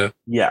depths. Yeah.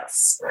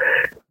 Yes,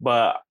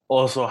 but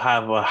also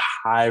have a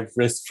high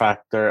risk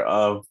factor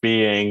of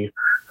being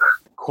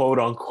quote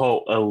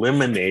unquote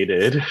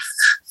eliminated.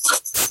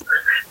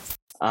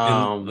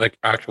 In like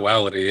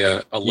actuality,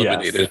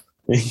 eliminated.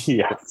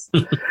 Yes.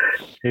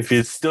 If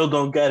you still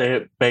don't get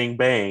it, bang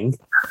bang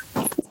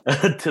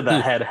to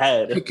the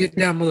head. Get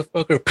down,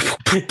 motherfucker.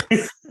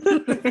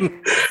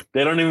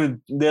 They don't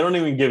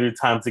even give you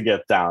time to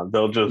get down.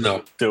 They'll just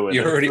do it.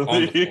 You're already on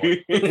the floor.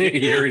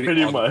 You're already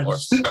Pretty on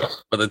much. the floor.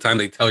 By the time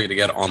they tell you to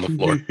get on the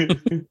floor.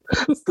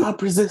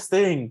 Stop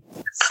resisting.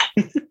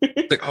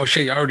 It's like, oh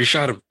shit, you already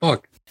shot him.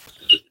 Fuck.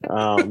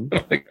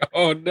 Like,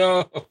 oh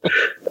no.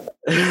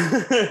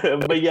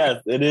 But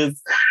yes, it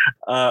is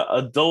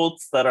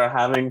adults that are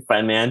having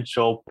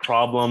financial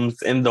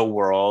problems in the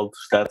world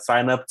that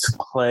sign up to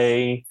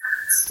play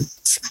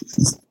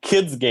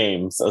kids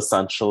games,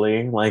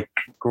 essentially, like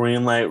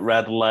green light,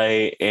 red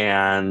light,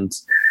 and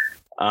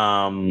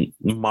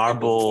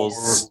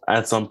marbles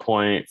at some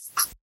point.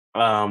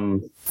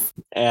 And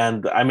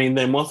I mean,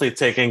 they mostly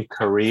take in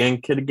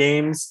Korean kid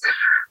games.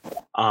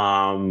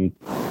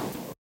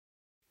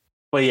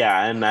 But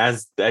yeah, and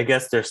as I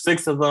guess there's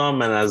 6 of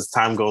them, and as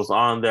time goes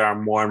on, there are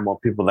more and more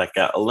people that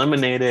get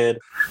eliminated.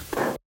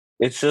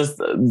 It's just,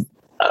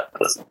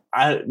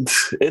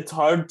 it's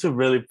hard to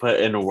really put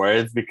in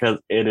words because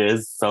it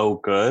is so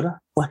good,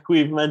 like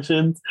we've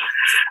mentioned.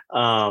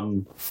 But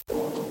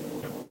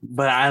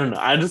I don't know.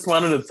 I just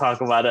wanted to talk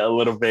about it a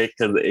little bit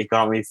because it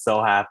got me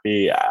so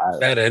happy.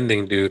 That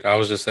ending, dude. I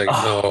was just like,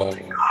 no.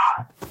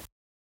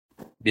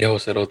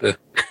 Dios cerote.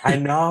 I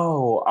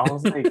know.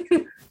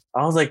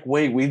 I was like,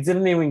 wait, we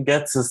didn't even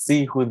get to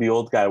see who the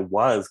old guy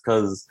was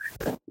because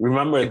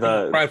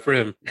remember cried for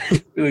him.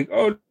 Like,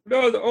 oh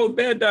no, the old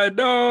man died.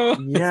 No.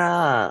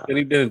 Yeah. And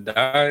he didn't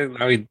die.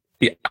 Now he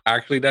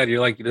actually died. You're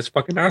like, this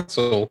fucking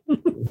asshole.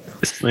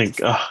 Like,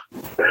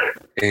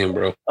 damn,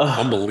 bro.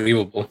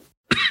 Unbelievable.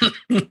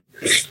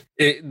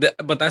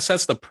 But that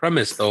sets the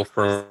premise though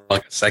for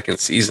like a second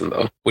season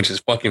though, which is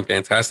fucking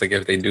fantastic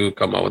if they do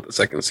come out with the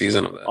second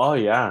season of that. Oh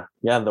yeah,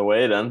 the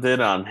way it ended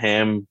on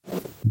him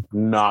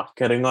not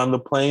getting on the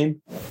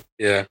plane,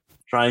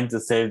 trying to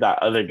save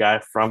that other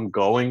guy from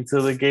going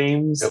to the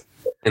games,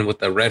 and with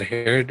the red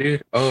hair,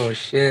 dude. Oh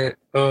shit.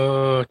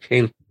 Oh,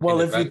 change.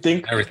 Well, if you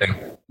think everything,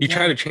 he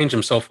tried to change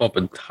himself up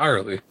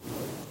entirely,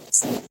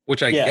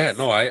 which I get.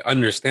 No, I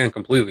understand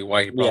completely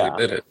why he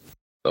probably did it.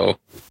 So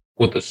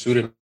with the suit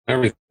and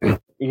everything.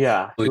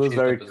 Yeah, it was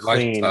very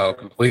clean.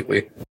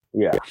 Completely.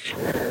 Yeah.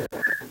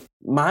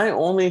 My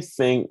only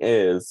thing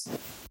is,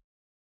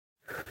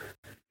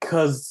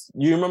 because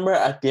you remember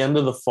at the end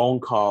of the phone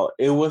call,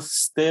 it was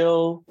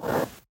still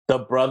the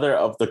brother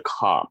of the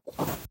cop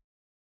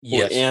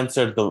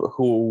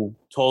who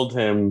told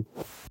him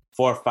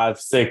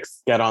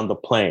 456 get on the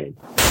plane.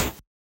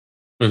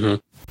 Mm-hmm.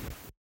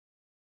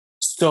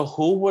 So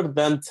who would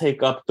then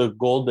take up the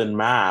golden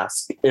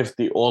mask if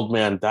the old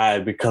man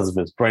died because of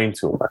his brain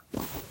tumor?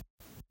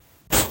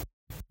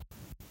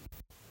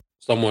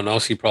 Someone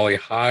else he probably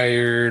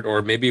hired,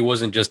 or maybe it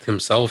wasn't just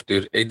himself,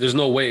 dude. There's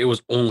no way it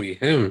was only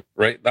him,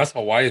 right? That's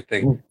how I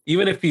think.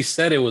 Even if he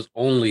said it was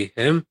only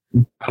him,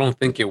 I don't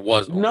think it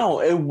was.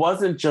 No, it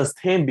wasn't just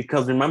him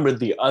because remember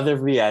the other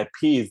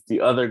VIPs,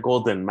 the other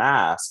golden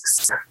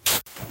masks.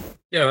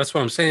 Yeah, that's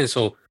what I'm saying.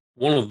 So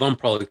one of them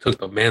probably took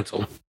the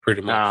mantle,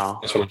 pretty much. No.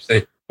 That's what I'm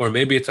saying. Or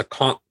maybe it's a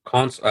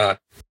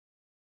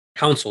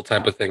council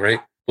type of thing, right?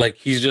 Like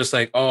he's just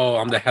like, oh,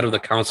 I'm the head of the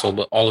council,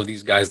 but all of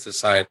these guys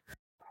decide,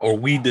 or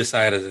we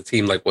decide as a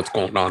team, like what's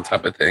going on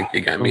type of thing.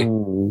 You get me?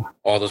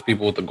 All those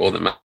people with the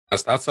golden mask.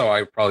 That's how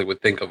I probably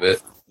would think of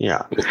it.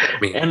 Yeah. I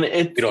mean, and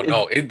you don't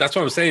know. That's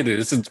what I'm saying, dude.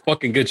 This is a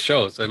fucking good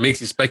show. So it makes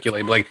you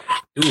speculate. Like,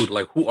 dude,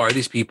 like, who are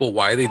these people?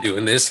 Why are they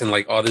doing this? And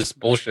like all this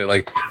bullshit.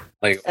 Like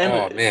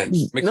oh man,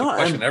 makes you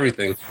question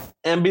everything.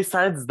 And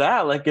besides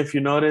that, like if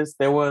you notice,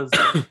 there was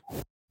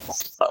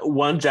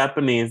one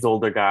Japanese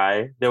older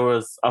guy. There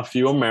was a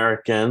few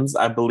Americans.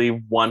 I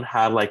believe one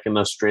had like an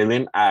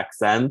Australian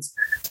accent.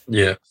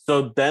 Yeah.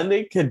 So then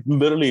they could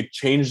literally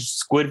change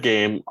Squid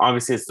Game.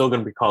 Obviously, it's still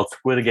going to be called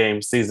Squid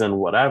Game season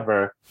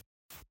whatever.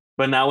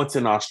 But now it's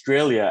in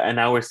Australia, and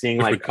now we're seeing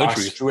like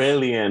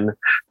Australian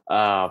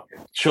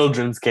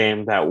children's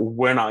game that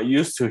we're not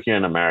used to here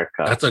in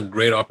America. That's a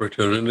great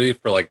opportunity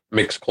for like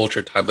mixed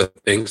culture type of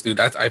things, dude.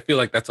 I feel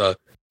like that's a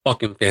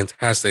fucking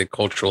fantastic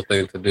cultural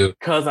thing to do.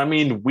 Because I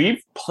mean,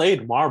 we've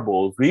played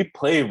marbles, we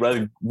played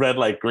red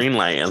light, green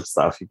light, and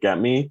stuff. You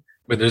get me?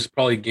 But there's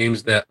probably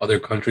games that other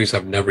countries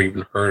have never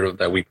even heard of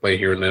that we play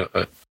here in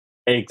America.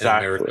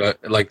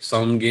 Like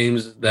some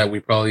games that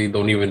we probably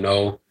don't even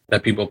know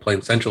that people play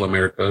in Central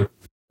America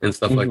and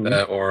stuff like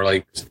that, or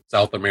like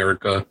South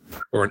America,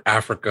 or in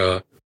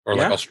Africa, or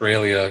like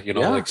Australia, you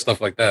know, like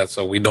stuff like that.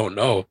 So we don't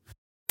know.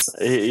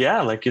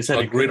 Yeah, like you said,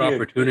 a great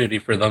opportunity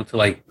for them to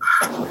like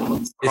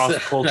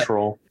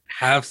cross-cultural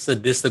have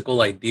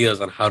sadistical ideas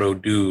on how to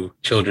do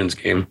children's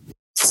game.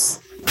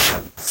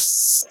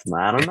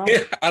 I don't know.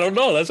 I don't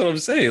know. That's what I'm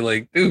saying.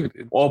 Like,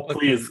 dude. Oh,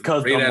 please,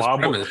 because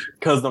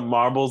the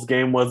marbles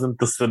game wasn't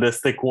the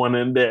sadistic one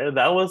in there.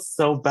 That was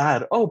so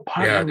bad. Oh,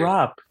 partner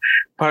up,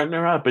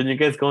 and you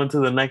guys go into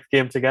the next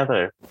game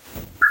together.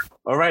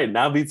 All right,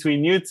 now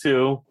between you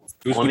two,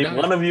 only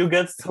one of you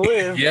gets to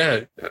live.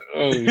 Yeah.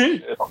 Oh,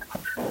 shit.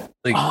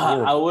 Like I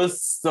horrible.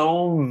 was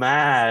so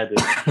mad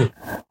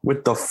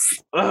with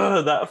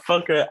that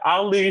fucker.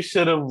 Ali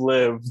should have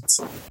lived.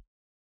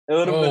 It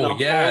would have been Oh a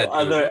yeah, whole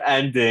other dude.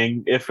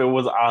 ending if it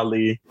was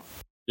Ali.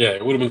 Yeah,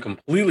 it would have been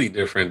completely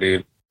different,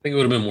 dude. I think it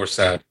would have been more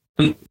sad.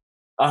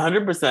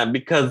 100%.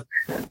 Because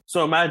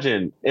so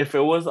imagine if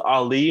it was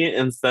Ali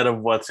instead of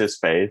what's his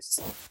face.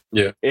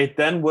 Yeah. It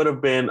then would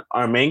have been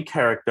our main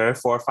character,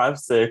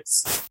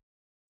 456,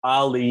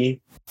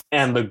 Ali,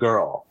 and the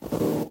girl.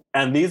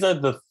 And these are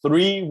the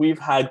three we've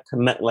had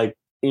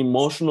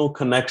emotional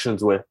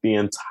connections with the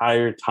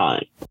entire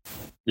time.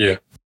 Yeah.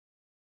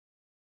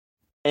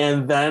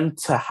 And then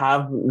to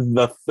have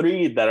the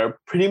three that are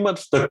pretty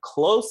much the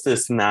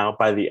closest now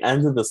by the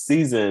end of the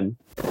season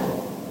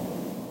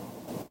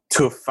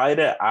to fight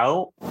it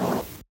out,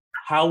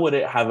 how would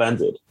it have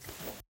ended?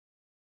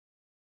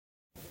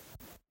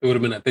 It would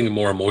have been, I think,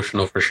 more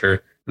emotional for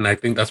sure. And I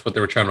think that's what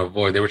they were trying to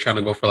avoid. They were trying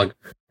to go for like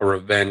a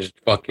revenge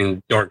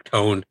fucking dark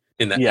tone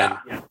in the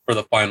end for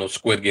the final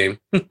Squid Game.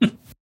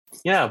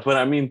 Yeah, but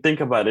I mean, think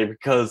about it,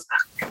 because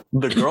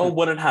the girl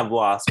wouldn't have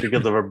lost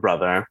because of her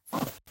brother.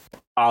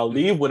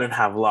 Ali wouldn't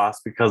have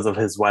lost because of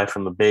his wife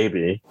and the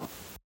baby.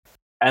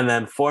 And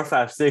then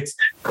 456,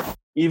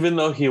 even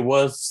though he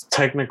was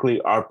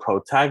technically our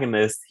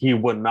protagonist, he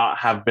would not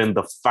have been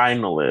the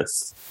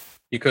finalist.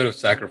 He could have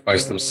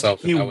sacrificed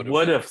himself. He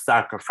would have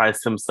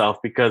sacrificed himself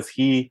because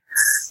he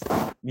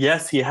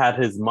had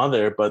his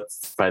mother, but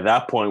by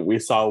that point, we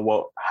saw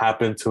what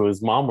happened to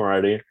his mom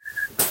already.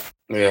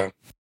 Yeah.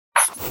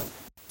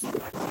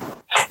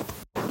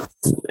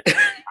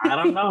 I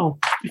don't know.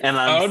 And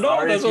I don't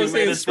know. That's what I'm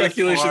saying.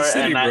 Speculation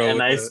City, bro.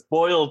 And I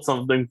spoiled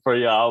something for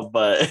y'all,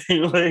 but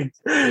like,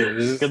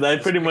 because I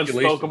pretty much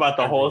spoke about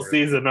the whole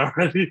season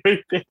already.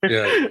 Right there.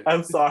 Yeah,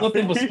 I'm sorry.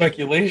 Nothing but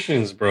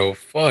speculations, bro.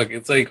 Fuck.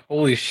 It's like,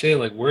 holy shit.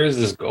 Like, where is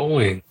this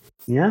going?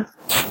 Yeah.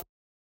 Fuck.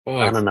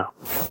 I don't know.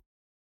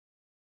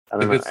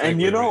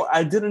 And you know,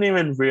 I didn't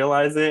even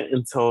realize it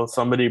until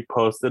somebody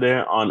posted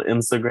it on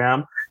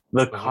Instagram.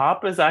 The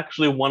cop is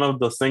actually one of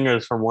the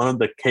singers from one of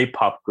the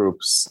K-pop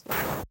groups.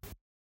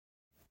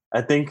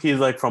 I think he's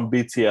like from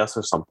BTS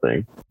or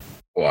something.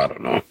 Well, I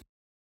don't know.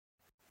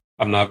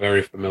 I'm not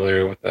very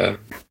familiar with that.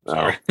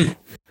 Sorry. I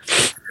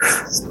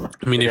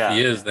mean, if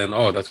he is, then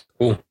that's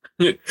cool.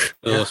 A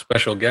little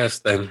special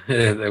guest then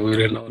that we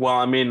didn't know. Well,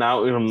 I mean,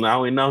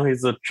 now we know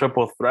he's a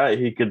triple threat.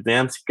 He could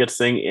dance, he could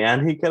sing,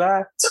 and he could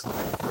act.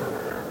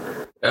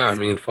 Yeah, I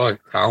mean, fuck,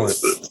 talent.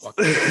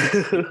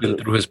 Been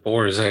through his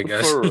pores, I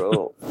guess. For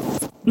real.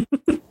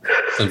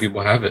 Some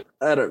people have it.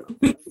 I don't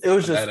know. It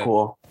was just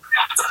cool.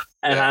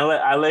 And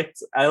I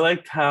liked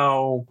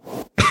how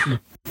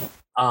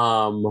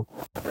the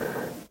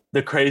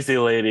crazy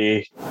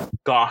lady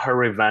got her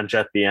revenge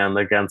at the end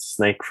against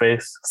Snake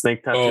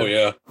Tattoo. Oh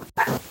yeah.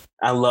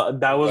 I love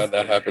that. Was glad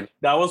that happened.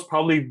 That was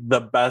probably the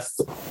best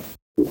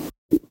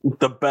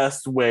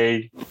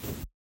way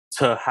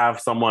to have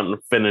someone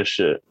finish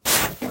it.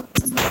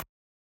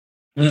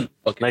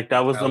 Like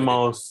that was the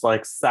most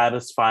like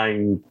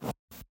satisfying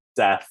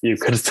death you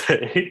could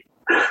say.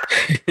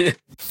 I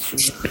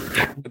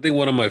think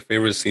one of my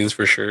favorite scenes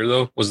for sure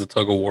though was the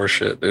tug of war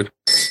shit, dude.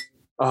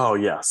 Oh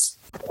yes.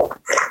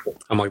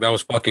 I'm like, that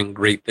was fucking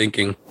great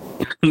thinking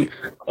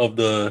of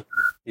the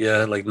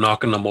like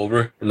knocking them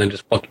over and then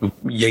just fucking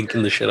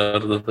yanking the shit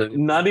out of the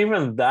thing. Not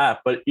even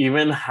that, but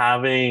even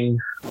having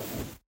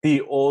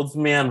the old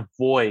man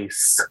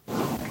voice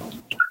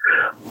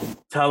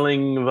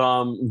telling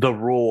them the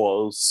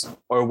rules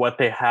or what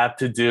they have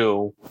to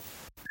do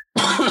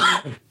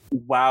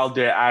while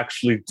they're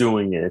actually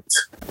doing it.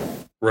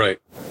 Right.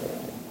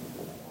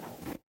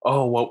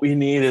 Oh, what we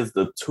need is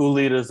the 2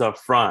 leaders up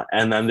front,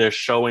 and then they're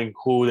showing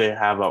who they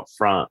have up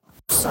front.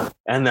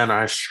 And then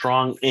our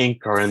strong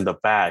anchor in the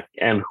back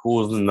and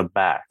who's in the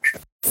back.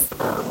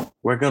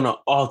 We're going to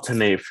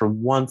alternate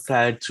from one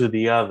side to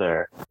the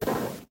other.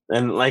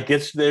 And like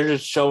they're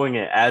just showing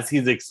it as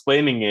he's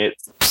explaining it,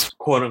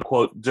 quote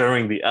unquote,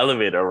 during the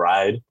elevator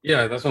ride.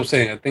 Yeah, that's what I'm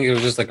saying. I think it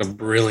was just like a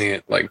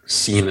brilliant like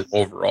scene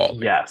overall.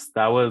 Like, yes,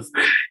 that was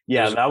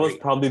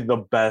probably the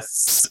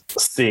best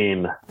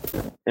scene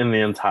in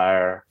the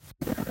entire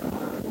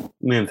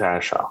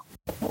show.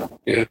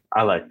 Yeah,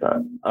 I like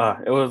that.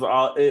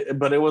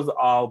 It was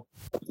all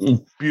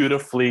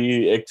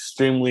beautifully,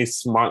 extremely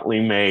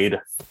smartly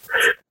made.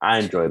 I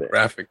enjoyed it.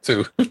 Graphic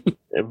too.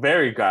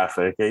 Very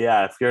graphic.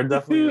 Yeah, if you're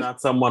definitely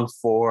not someone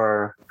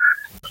for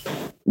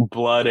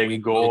blood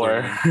and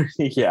gore,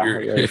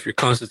 if your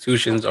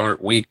constitutions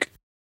aren't weak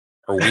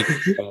or weak,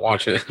 don't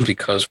watch it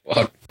because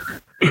fuck.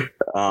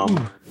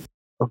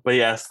 But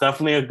yeah, it's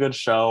definitely a good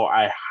show.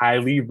 I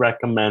highly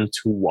recommend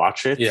to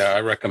watch it. Yeah,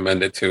 I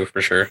recommend it too, for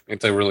sure.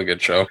 It's a really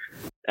good show.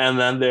 And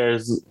then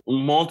there's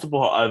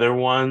multiple other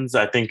ones.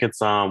 I think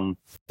it's Alice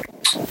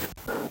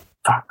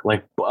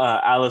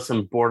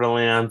in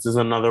Borderlands is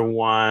another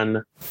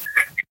one.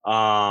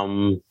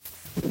 I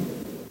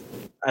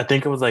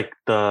think it was like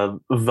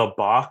the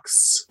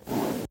Box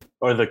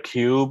or the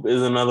Cube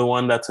is another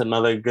one. That's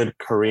another good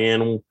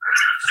Korean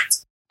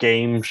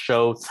game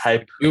show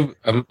type.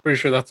 I'm pretty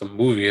sure that's a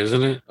movie,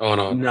 isn't it? Oh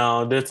no.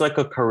 No, there's like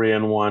a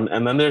Korean one,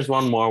 and then there's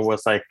one more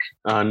with like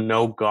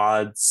No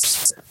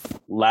Gods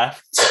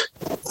Left.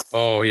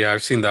 Oh yeah,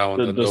 I've seen that one.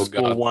 The No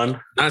school God. one.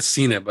 Not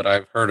seen it, but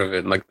I've heard of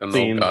it. Like the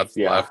No Gods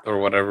Left or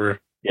whatever.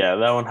 Yeah,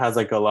 that one has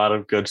like a lot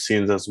of good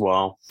scenes as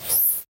well.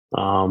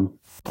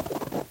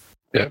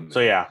 Yeah. So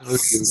yeah,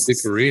 the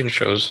Korean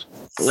shows.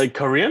 Like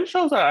Korean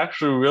shows are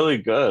actually really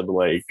good.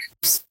 Like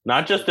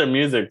not just their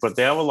music, but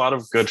they have a lot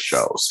of good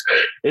shows.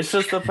 It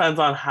just depends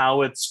on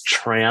how it's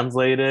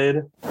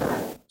translated.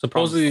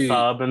 Supposedly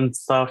sub and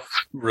stuff.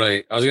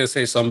 Right. I was gonna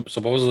say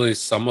supposedly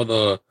some of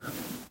the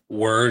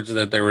words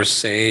that they were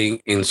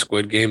saying in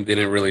Squid Game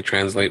didn't really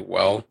translate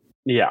well.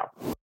 Yeah.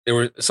 There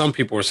were some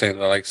people were saying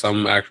that, like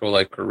some actual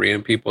like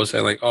Korean people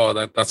saying like, oh,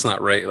 that's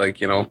not right. Like,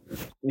 you know.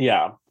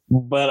 Yeah.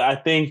 But I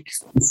think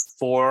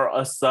for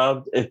a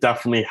sub, it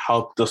definitely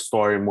helped the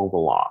story move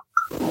along.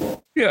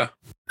 Yeah.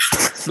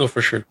 No,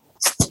 for sure.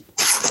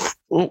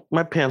 Oh,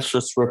 my pants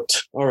just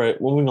ripped. All right,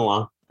 moving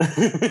along.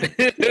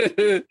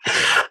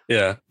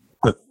 Yeah.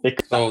 So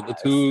the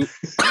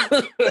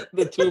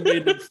two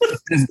made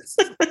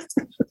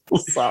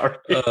sorry.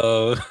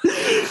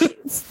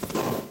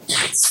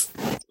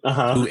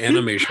 Two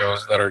anime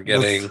shows that are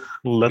getting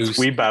let's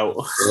weeb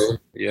out.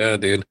 Yeah,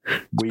 dude.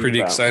 It's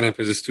pretty exciting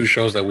because it's two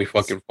shows that we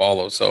fucking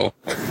follow. So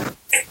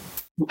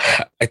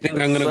I think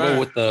I'm gonna go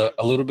with a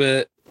little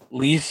bit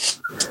least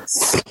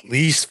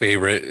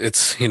favorite.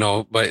 It's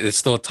but it's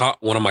still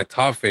one of my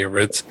top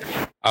favorites.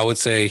 I would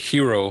say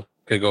Hero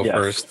could go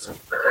first.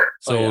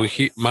 So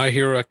My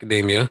Hero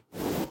Academia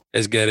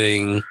is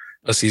getting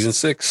a season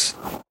 6.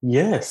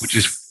 Yes. Which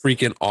is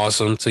freaking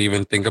awesome to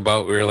even think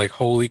about. We were like,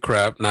 holy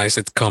crap, nice,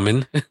 it's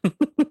coming.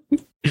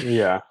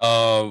 Yeah.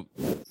 I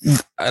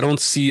don't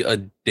see a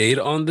date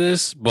on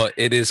this, but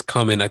it is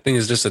coming. I think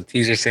it's just a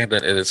teaser saying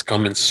that it is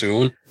coming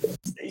soon.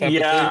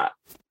 Yeah,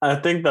 I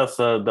think that's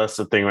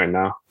the thing right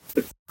now.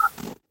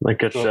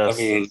 Like it's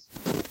just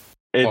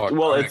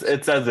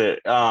it says it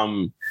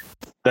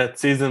that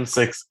season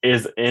 6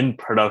 is in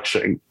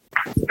production.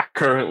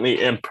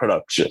 Currently in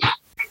production.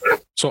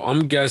 So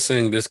I'm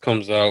guessing this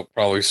comes out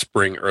probably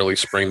early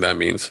spring, that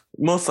means.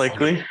 Most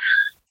likely.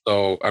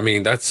 So, I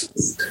mean,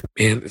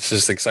 it's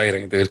just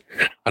exciting, dude.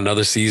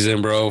 Another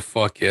season, bro.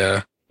 Fuck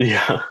yeah.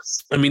 Yeah.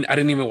 I mean, I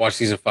didn't even watch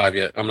season 5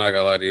 yet. I'm not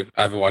gonna lie to you.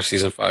 I haven't watched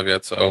season 5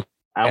 yet, so.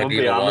 I will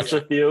be honest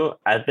with you.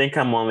 I think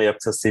I'm only up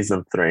to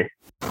season 3.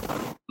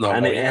 No,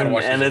 and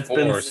it's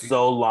been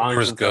so long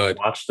since I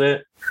watched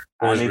it.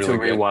 I need to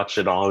rewatch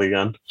it all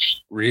again.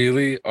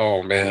 Really?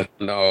 Oh man,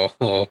 no.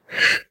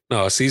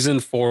 Season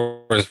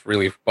 4 is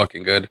really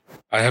fucking good.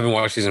 I haven't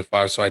watched season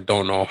 5, so I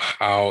don't know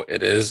how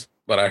it is,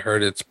 but I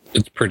heard it's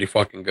pretty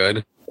fucking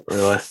good.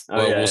 Really?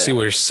 We'll see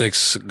where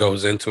 6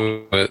 goes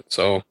into it.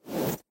 So.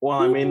 Well,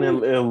 I mean, it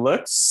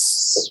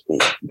looks.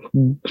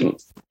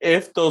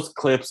 If those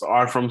clips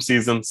are from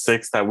season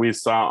 6 that we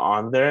saw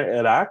on there,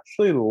 it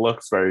actually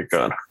looks very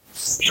good.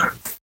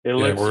 It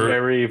looks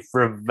very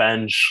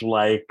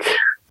revenge-like.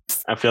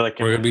 I feel like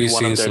we're gonna be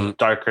seeing some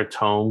darker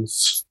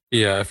tones.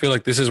 Yeah, I feel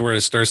like this is where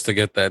it starts to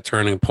get that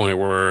turning point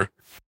where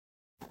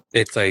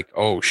it's like,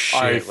 oh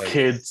shit, our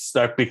kids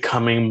start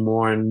becoming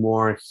more and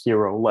more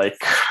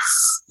hero-like.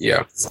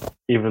 Yeah,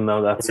 even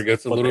though it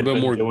gets a little bit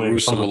more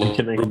gruesome, a little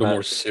bit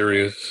more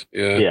serious.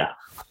 Yeah.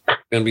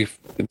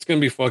 It's gonna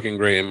be fucking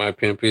great in my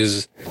opinion,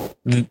 because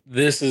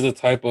this is the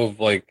type of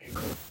like,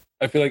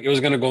 I feel like it was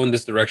gonna go in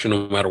this direction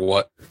no matter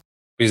what,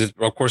 because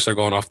of course they're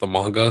going off the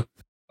manga.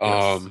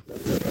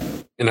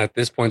 And at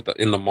this point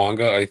in the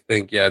manga, I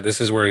think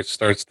this is where it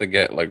starts to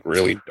get like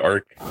really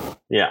dark.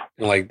 Yeah,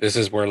 and like this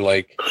is where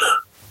like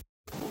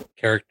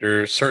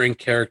certain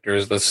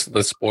characters,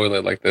 let's spoil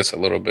it like this a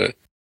little bit,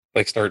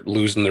 like start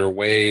losing their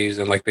ways,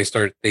 and like they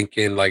start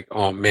thinking like,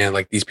 oh man,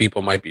 like these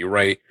people might be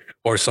right,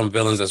 or some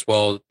villains as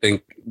well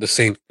think the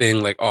same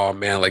thing, like, oh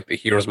man, like the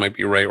heroes might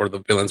be right or the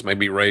villains might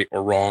be right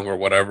or wrong or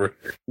whatever.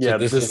 Yeah, so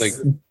this is like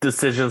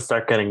decisions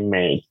start getting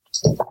made.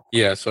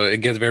 Yeah, so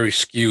it gets very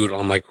skewed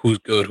on like who's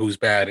good, who's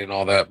bad, and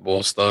all that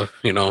bull stuff,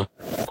 So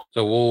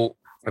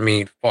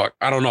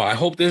I don't know. I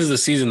hope this is the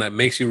season that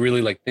makes you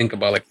really like think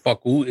about like, fuck,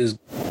 who's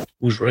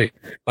right.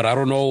 But I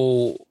don't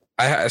know.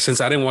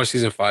 Since I didn't watch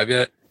season 5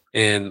 yet,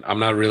 and I'm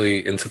not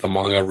really into the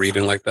manga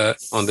reading like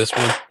that on this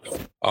one.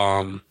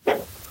 I'm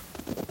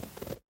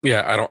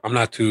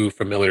not too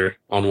familiar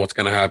on what's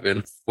gonna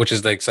happen, which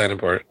is the exciting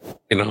part,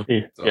 So.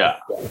 Yeah.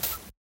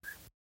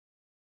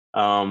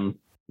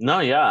 No,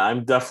 yeah,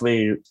 I'm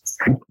definitely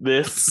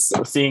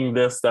seeing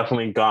this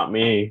definitely got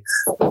me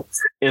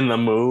in the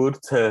mood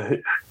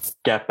to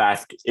get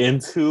back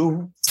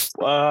into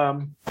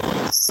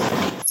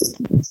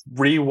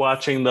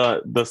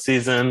rewatching the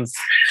seasons,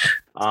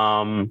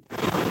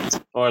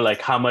 or like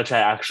how much I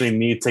actually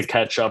need to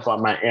catch up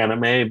on my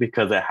anime,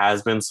 because it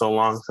has been so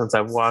long since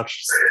I've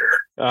watched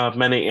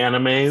many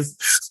animes.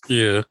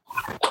 Yeah.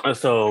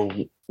 So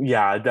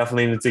yeah, I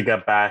definitely need to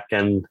get back,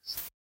 and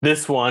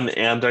this one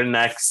and our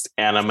next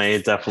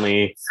anime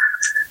definitely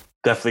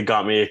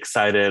got me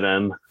excited,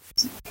 and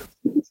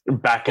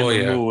back in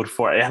the mood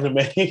for anime.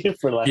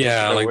 For like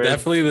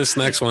definitely this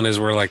next one is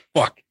where like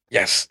fuck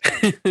yes,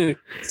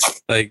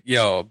 like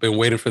yo, been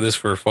waiting for this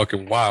for a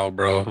fucking while,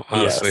 bro.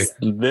 Honestly, yes.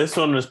 This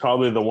one was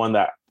probably the one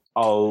that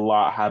a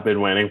lot have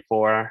been waiting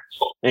for,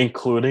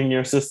 including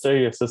your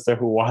sister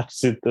who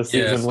watched it this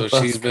season.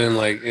 So she's been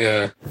like,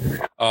 and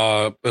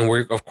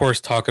we're of course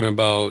talking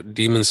about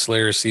Demon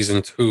Slayer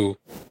season 2,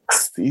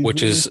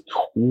 which is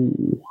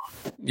 2.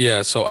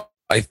 Yeah, so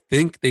I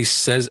think they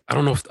says, I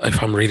don't know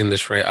if I'm reading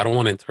this right. I don't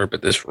want to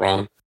interpret this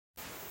wrong,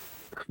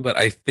 but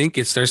I think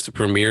it starts to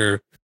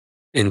premiere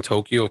in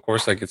Tokyo. Of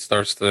course, like it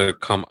starts to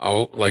come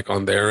out like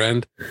on their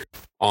end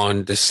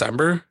on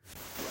December.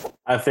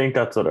 I think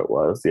that's what it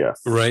was.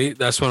 Yes. Right.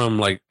 That's what I'm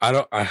like.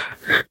 Man,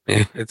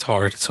 it's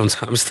hard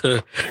sometimes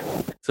to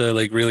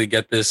like really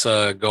get this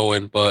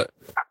going, but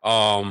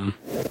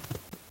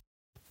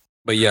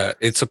yeah,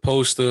 it's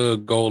supposed to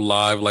go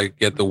live, like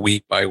get the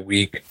week by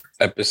week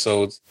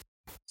episodes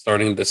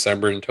starting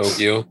December in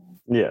Tokyo.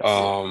 Yeah.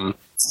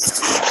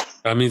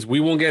 That means we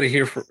won't get it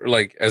here for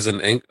like as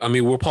an ink. I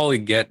mean, we'll probably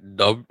get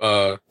dub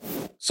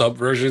sub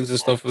versions and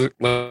stuff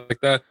like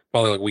that.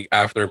 Probably like week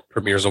after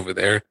premieres over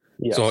there.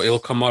 Yes. So it'll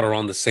come out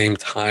around the same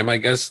time, I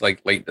guess, like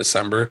late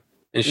December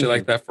and shit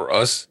like that for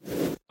us.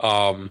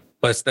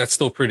 But that's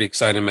still pretty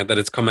exciting, man. That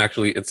it's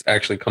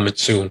actually coming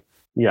soon.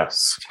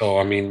 Yes. So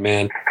I mean,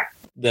 man,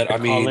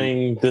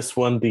 calling this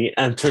one the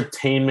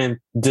Entertainment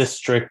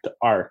District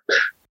arc.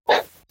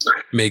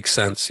 Makes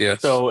sense,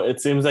 yes. So it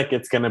seems like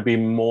it's going to be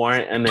more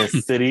in a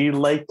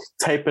city-like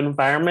type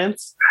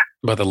environment.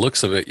 By the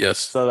looks of it, yes.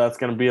 So that's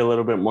going to be a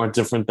little bit more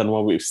different than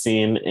what we've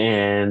seen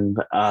in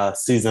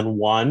season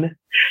 1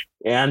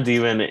 and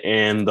even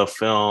in the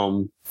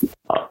film.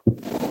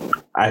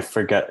 I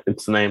forget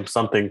its name,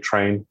 something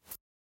Train.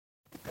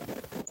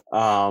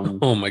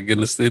 Oh my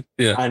goodness,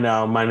 yeah. I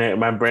know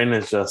my brain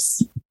is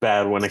just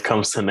bad when it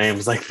comes to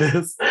names like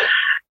this.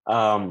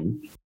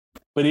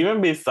 But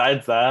even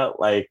besides that,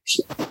 like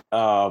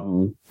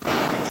the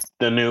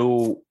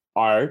new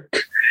arc,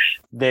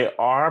 they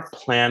are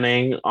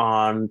planning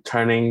on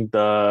turning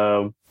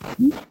the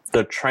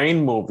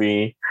Train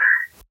movie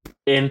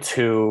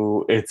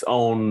into its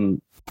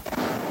own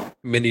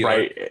mini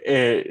arc.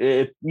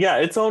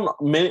 Its own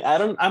mini.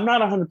 I'm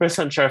not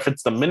 100% sure if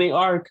it's the mini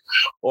arc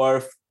or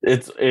if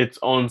it's its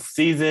own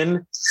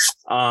season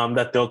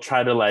that they'll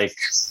try to like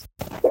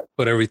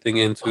put everything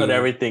into.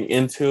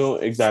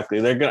 Exactly.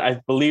 I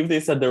believe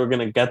they said they were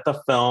gonna get the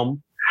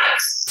film,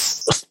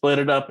 split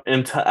it up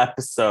into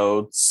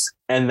episodes,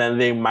 and then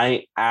they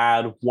might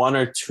add 1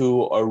 or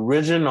 2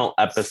 original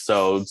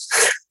episodes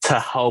to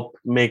help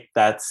make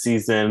that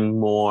season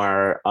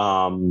more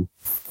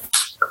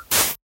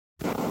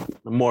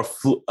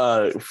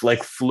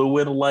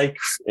fluid like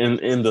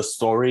in the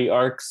story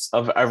arcs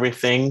of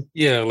everything.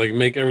 Yeah, like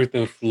make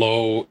everything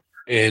flow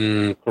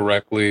in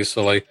correctly,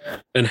 so like,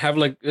 and have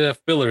like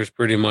fillers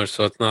pretty much,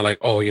 so it's not like,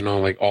 oh, you know,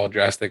 like all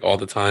drastic all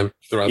the time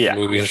throughout the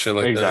movie and shit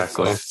like that.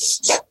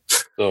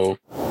 So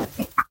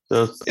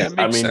yeah, it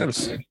makes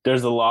sense.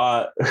 There's a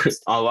lot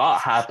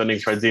happening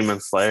for Demon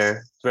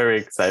Slayer. It's very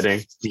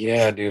exciting.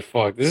 Yeah, dude,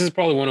 fuck. This is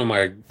probably one of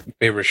my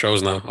favorite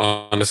shows now.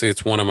 Honestly,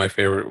 it's one of my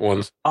favorite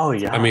ones. Oh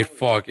yeah. I mean,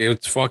 fuck,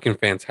 it's fucking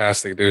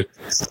fantastic, dude.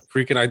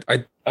 Freaking,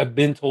 I've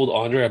been told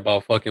Andre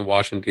about fucking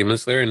watching Demon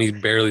Slayer, and he's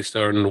barely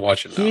starting to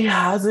watch it now. He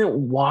hasn't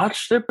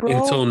watched it,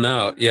 bro? Until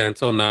now. Yeah,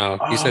 until now.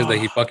 He says that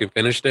he fucking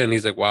finished it, and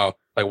he's like, wow,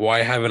 like,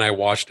 why haven't I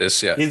watched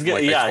this yet? He's gonna,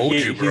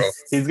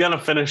 he's gonna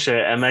finish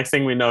it, and next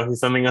thing we know,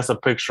 he's sending us a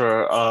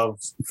picture of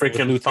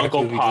freaking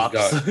Funko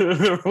Pops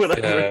or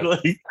whatever,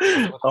 like,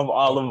 of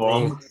all of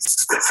them.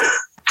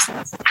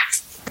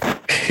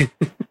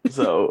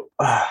 So,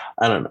 I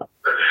don't know.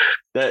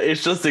 That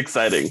it's just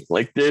exciting.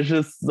 Like, there's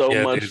just so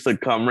much to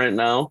come right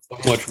now.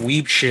 So much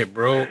weeb shit,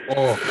 bro.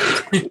 Oh,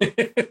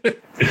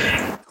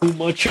 too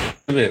much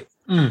of it.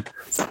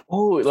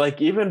 Oh,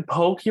 like even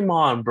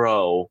Pokemon,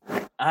 bro.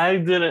 I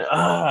didn't.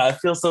 I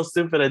feel so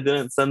stupid. I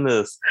didn't send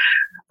this.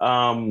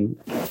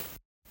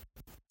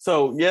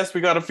 So yes,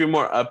 we got a few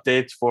more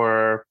updates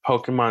for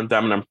Pokemon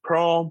Diamond and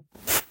Pearl,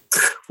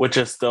 which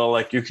is still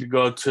like you could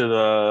go to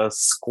the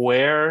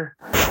square.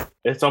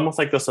 It's almost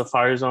like the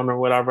Safari Zone or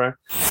whatever,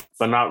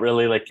 but not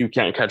really. Like you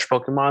can't catch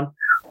Pokemon.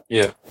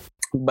 Yeah,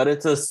 but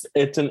it's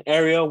an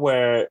area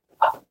where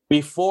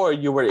before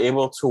you were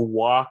able to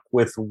walk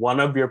with one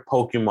of your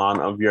Pokemon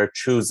of your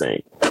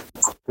choosing.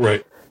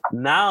 Right.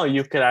 Now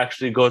you could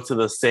actually go to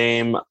the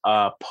same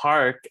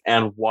park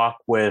and walk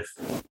with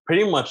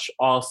pretty much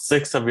all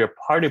 6 of your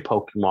party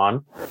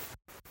Pokemon.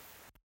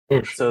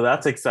 So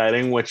that's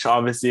exciting, which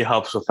obviously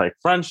helps with like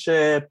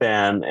friendship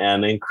and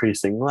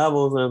increasing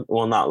levels, and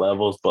well, not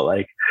levels, but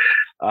like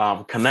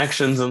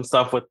connections and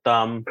stuff with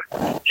them.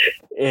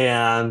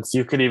 And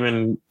you could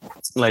even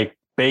like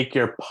bake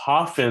your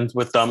Poffins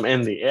with them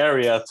in the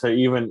area to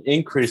even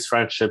increase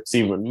friendships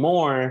even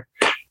more.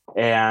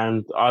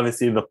 And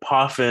obviously the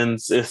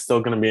Poffins is still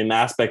going to be an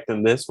aspect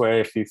in this where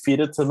if you feed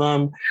it to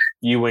them,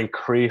 you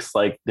increase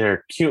like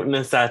their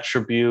cuteness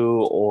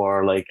attribute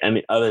or like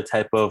any other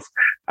type of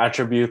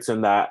attributes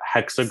in that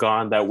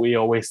hexagon that we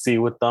always see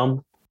with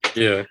them.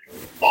 Yeah.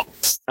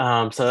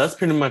 So that's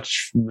pretty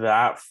much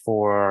that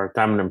for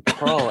Diamond and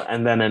Pearl.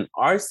 And then in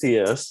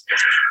Arceus,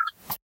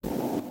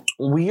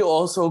 we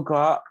also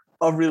got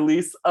a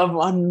release of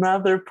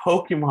another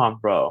Pokemon,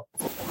 bro.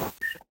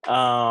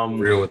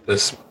 Real with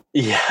this.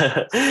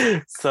 Yeah.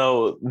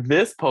 So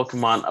this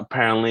Pokemon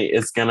apparently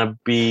is gonna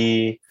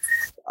be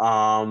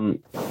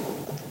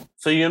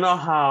so you know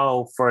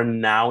how for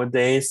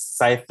nowadays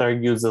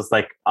Scyther uses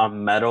like a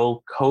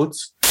metal coat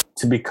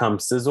to become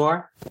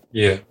Scizor?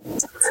 Yeah.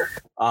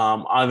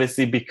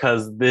 Obviously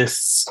because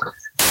this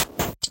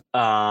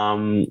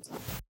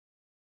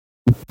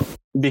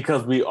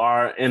because we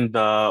are in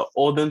the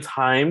olden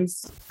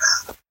times,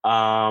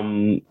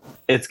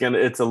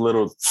 it's a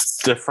little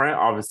different.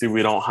 Obviously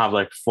we don't have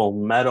like full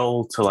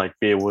metal to like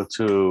be able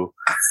to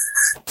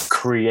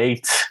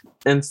create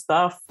and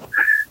stuff.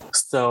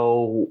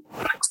 So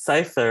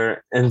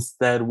Scyther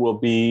instead will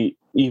be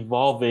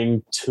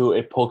evolving to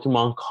a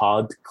Pokemon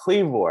called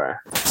Cleavor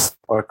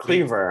or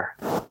Cleaver.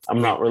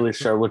 I'm not really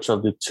sure which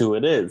of the two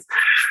it is.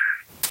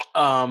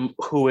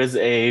 Who is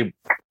a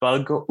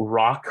bug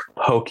rock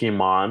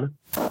Pokemon.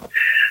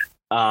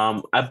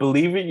 I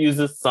believe it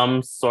uses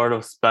some sort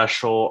of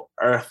special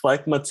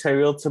earth-like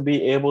material to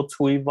be able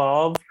to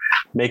evolve,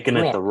 making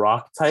it the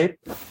rock type.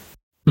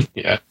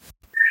 Yeah.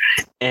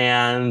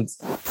 And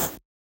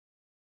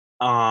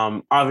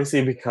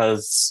obviously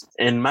because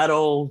in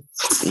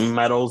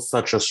metal's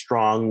such a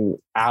strong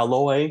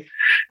alloy,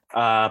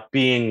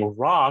 being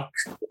rock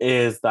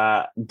is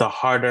that the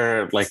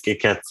harder like it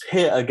gets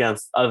hit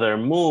against other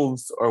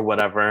moves or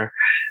whatever,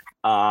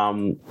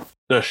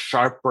 the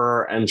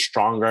sharper and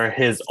stronger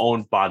his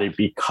own body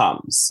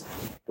becomes.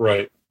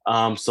 Right.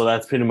 So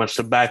that's pretty much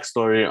the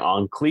backstory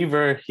on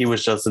Cleaver. He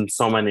was just in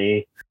so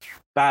many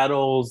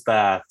battles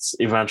that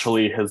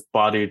eventually his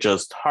body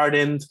just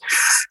hardened,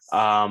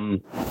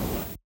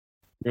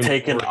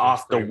 taken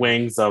off the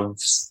wings of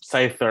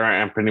Scyther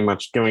and pretty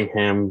much giving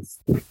him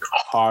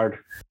hard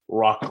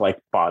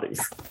rock-like body.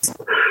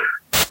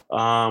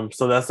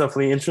 So that's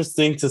definitely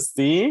interesting to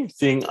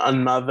seeing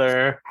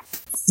another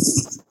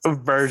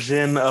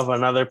version of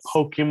another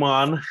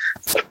Pokemon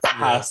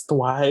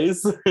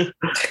past-wise. Just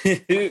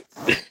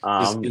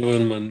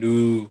giving them a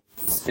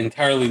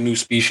entirely new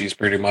species,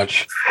 pretty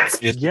much.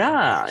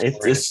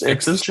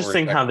 It's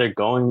interesting how they're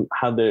going,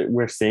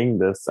 we're seeing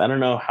this. I don't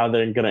know how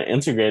they're gonna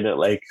integrate it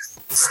like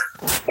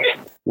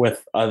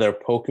with other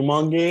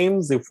Pokemon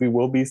games, if we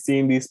will be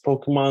seeing these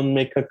Pokemon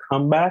make a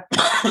comeback.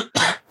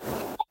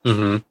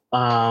 Mm-hmm.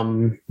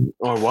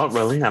 Or what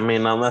really? I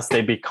mean, unless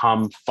they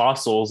become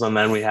fossils and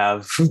then we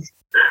have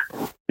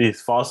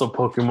these fossil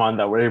Pokemon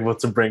that we're able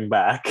to bring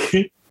back.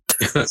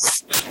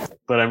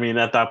 But I mean,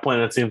 at that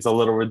point, it seems a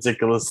little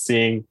ridiculous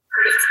seeing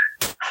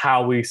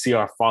how we see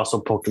our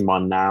fossil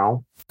Pokemon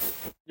now.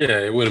 Yeah,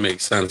 it wouldn't make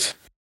sense.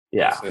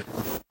 Yeah.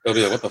 They'll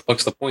be like, what the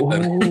fuck's the point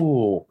then?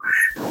 Ooh,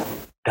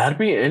 that'd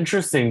be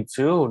interesting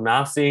too.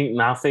 Now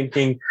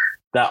thinking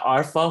that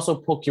our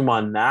fossil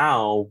Pokemon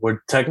now would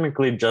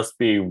technically just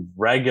be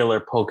regular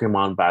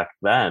Pokemon back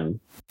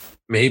then.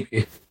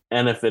 Maybe.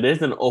 And if it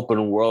is an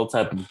open world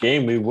type of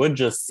game, we would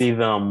just see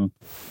them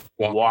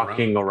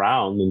walking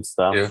around and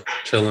stuff. Yeah,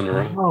 chilling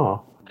around.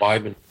 Oh.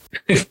 Vibing.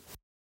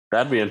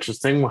 That'd be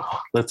interesting.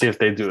 Well, let's see if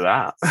they do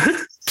that.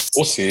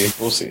 We'll see.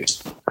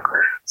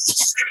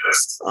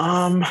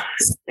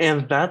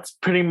 And that's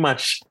pretty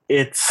much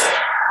it.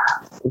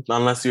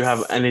 Unless you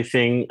have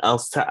anything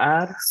else to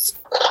add.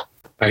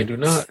 I do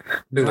not.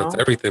 Dude, that's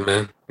everything,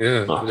 man.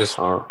 Yeah. Just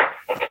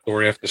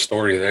story after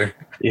story there.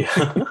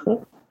 Yeah.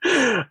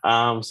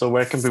 So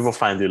where can people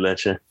find you,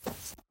 Leche?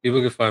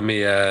 People can find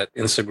me at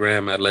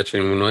Instagram at Leche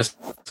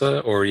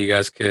Munuesa, or you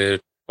guys could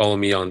follow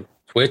me on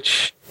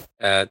Twitch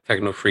at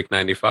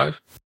TechnoFreak95.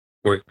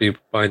 Where can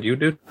people find you,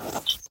 dude?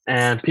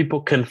 And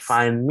people can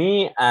find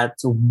me at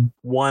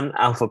One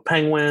Alpha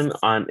Penguin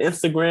on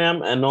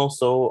Instagram and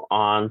also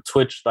on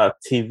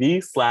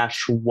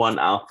twitch.tv/One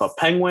Alpha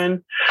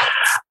Penguin.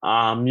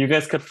 You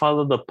guys could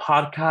follow the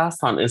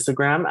podcast on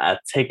Instagram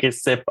at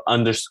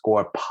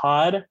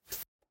TakeASip_pod.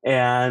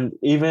 And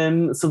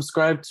even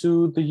subscribe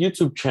to the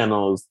YouTube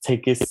channels,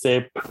 Take a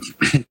Sip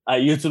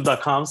at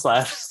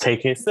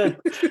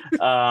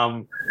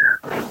youtube.com/TakeASip,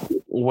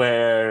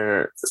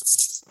 where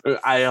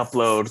I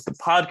upload the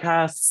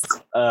podcast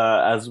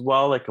as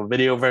well, like a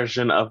video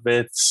version of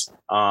it,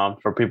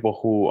 for people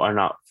who are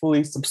not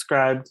fully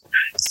subscribed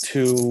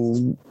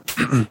to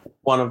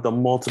one of the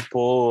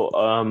multiple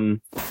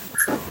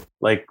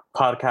like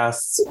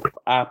podcast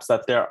apps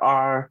that there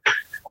are.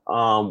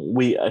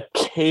 We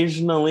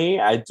occasionally,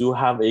 I do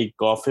have a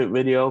Golf It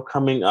video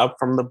coming up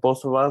from the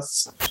both of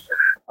us.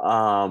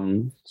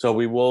 So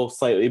we will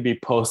slightly be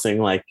posting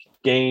like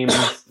games,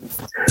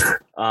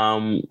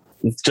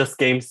 just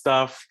game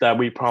stuff that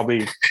we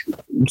probably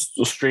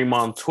stream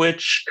on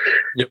Twitch.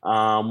 Yep.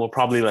 We'll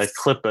probably like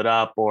clip it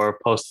up or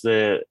post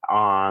it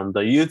on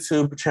the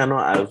YouTube channel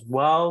as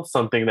well.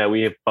 Something that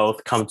we have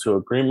both come to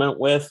agreement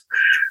with.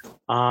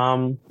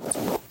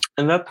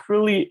 And that's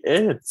really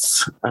it.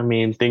 I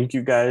mean, thank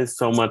you guys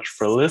so much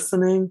for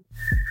listening.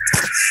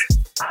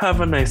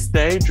 Have a nice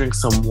day. Drink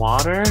some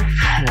water.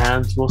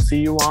 And we'll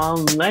see you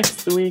all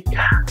next week.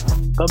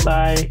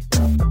 Bye-bye.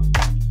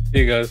 See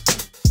you guys.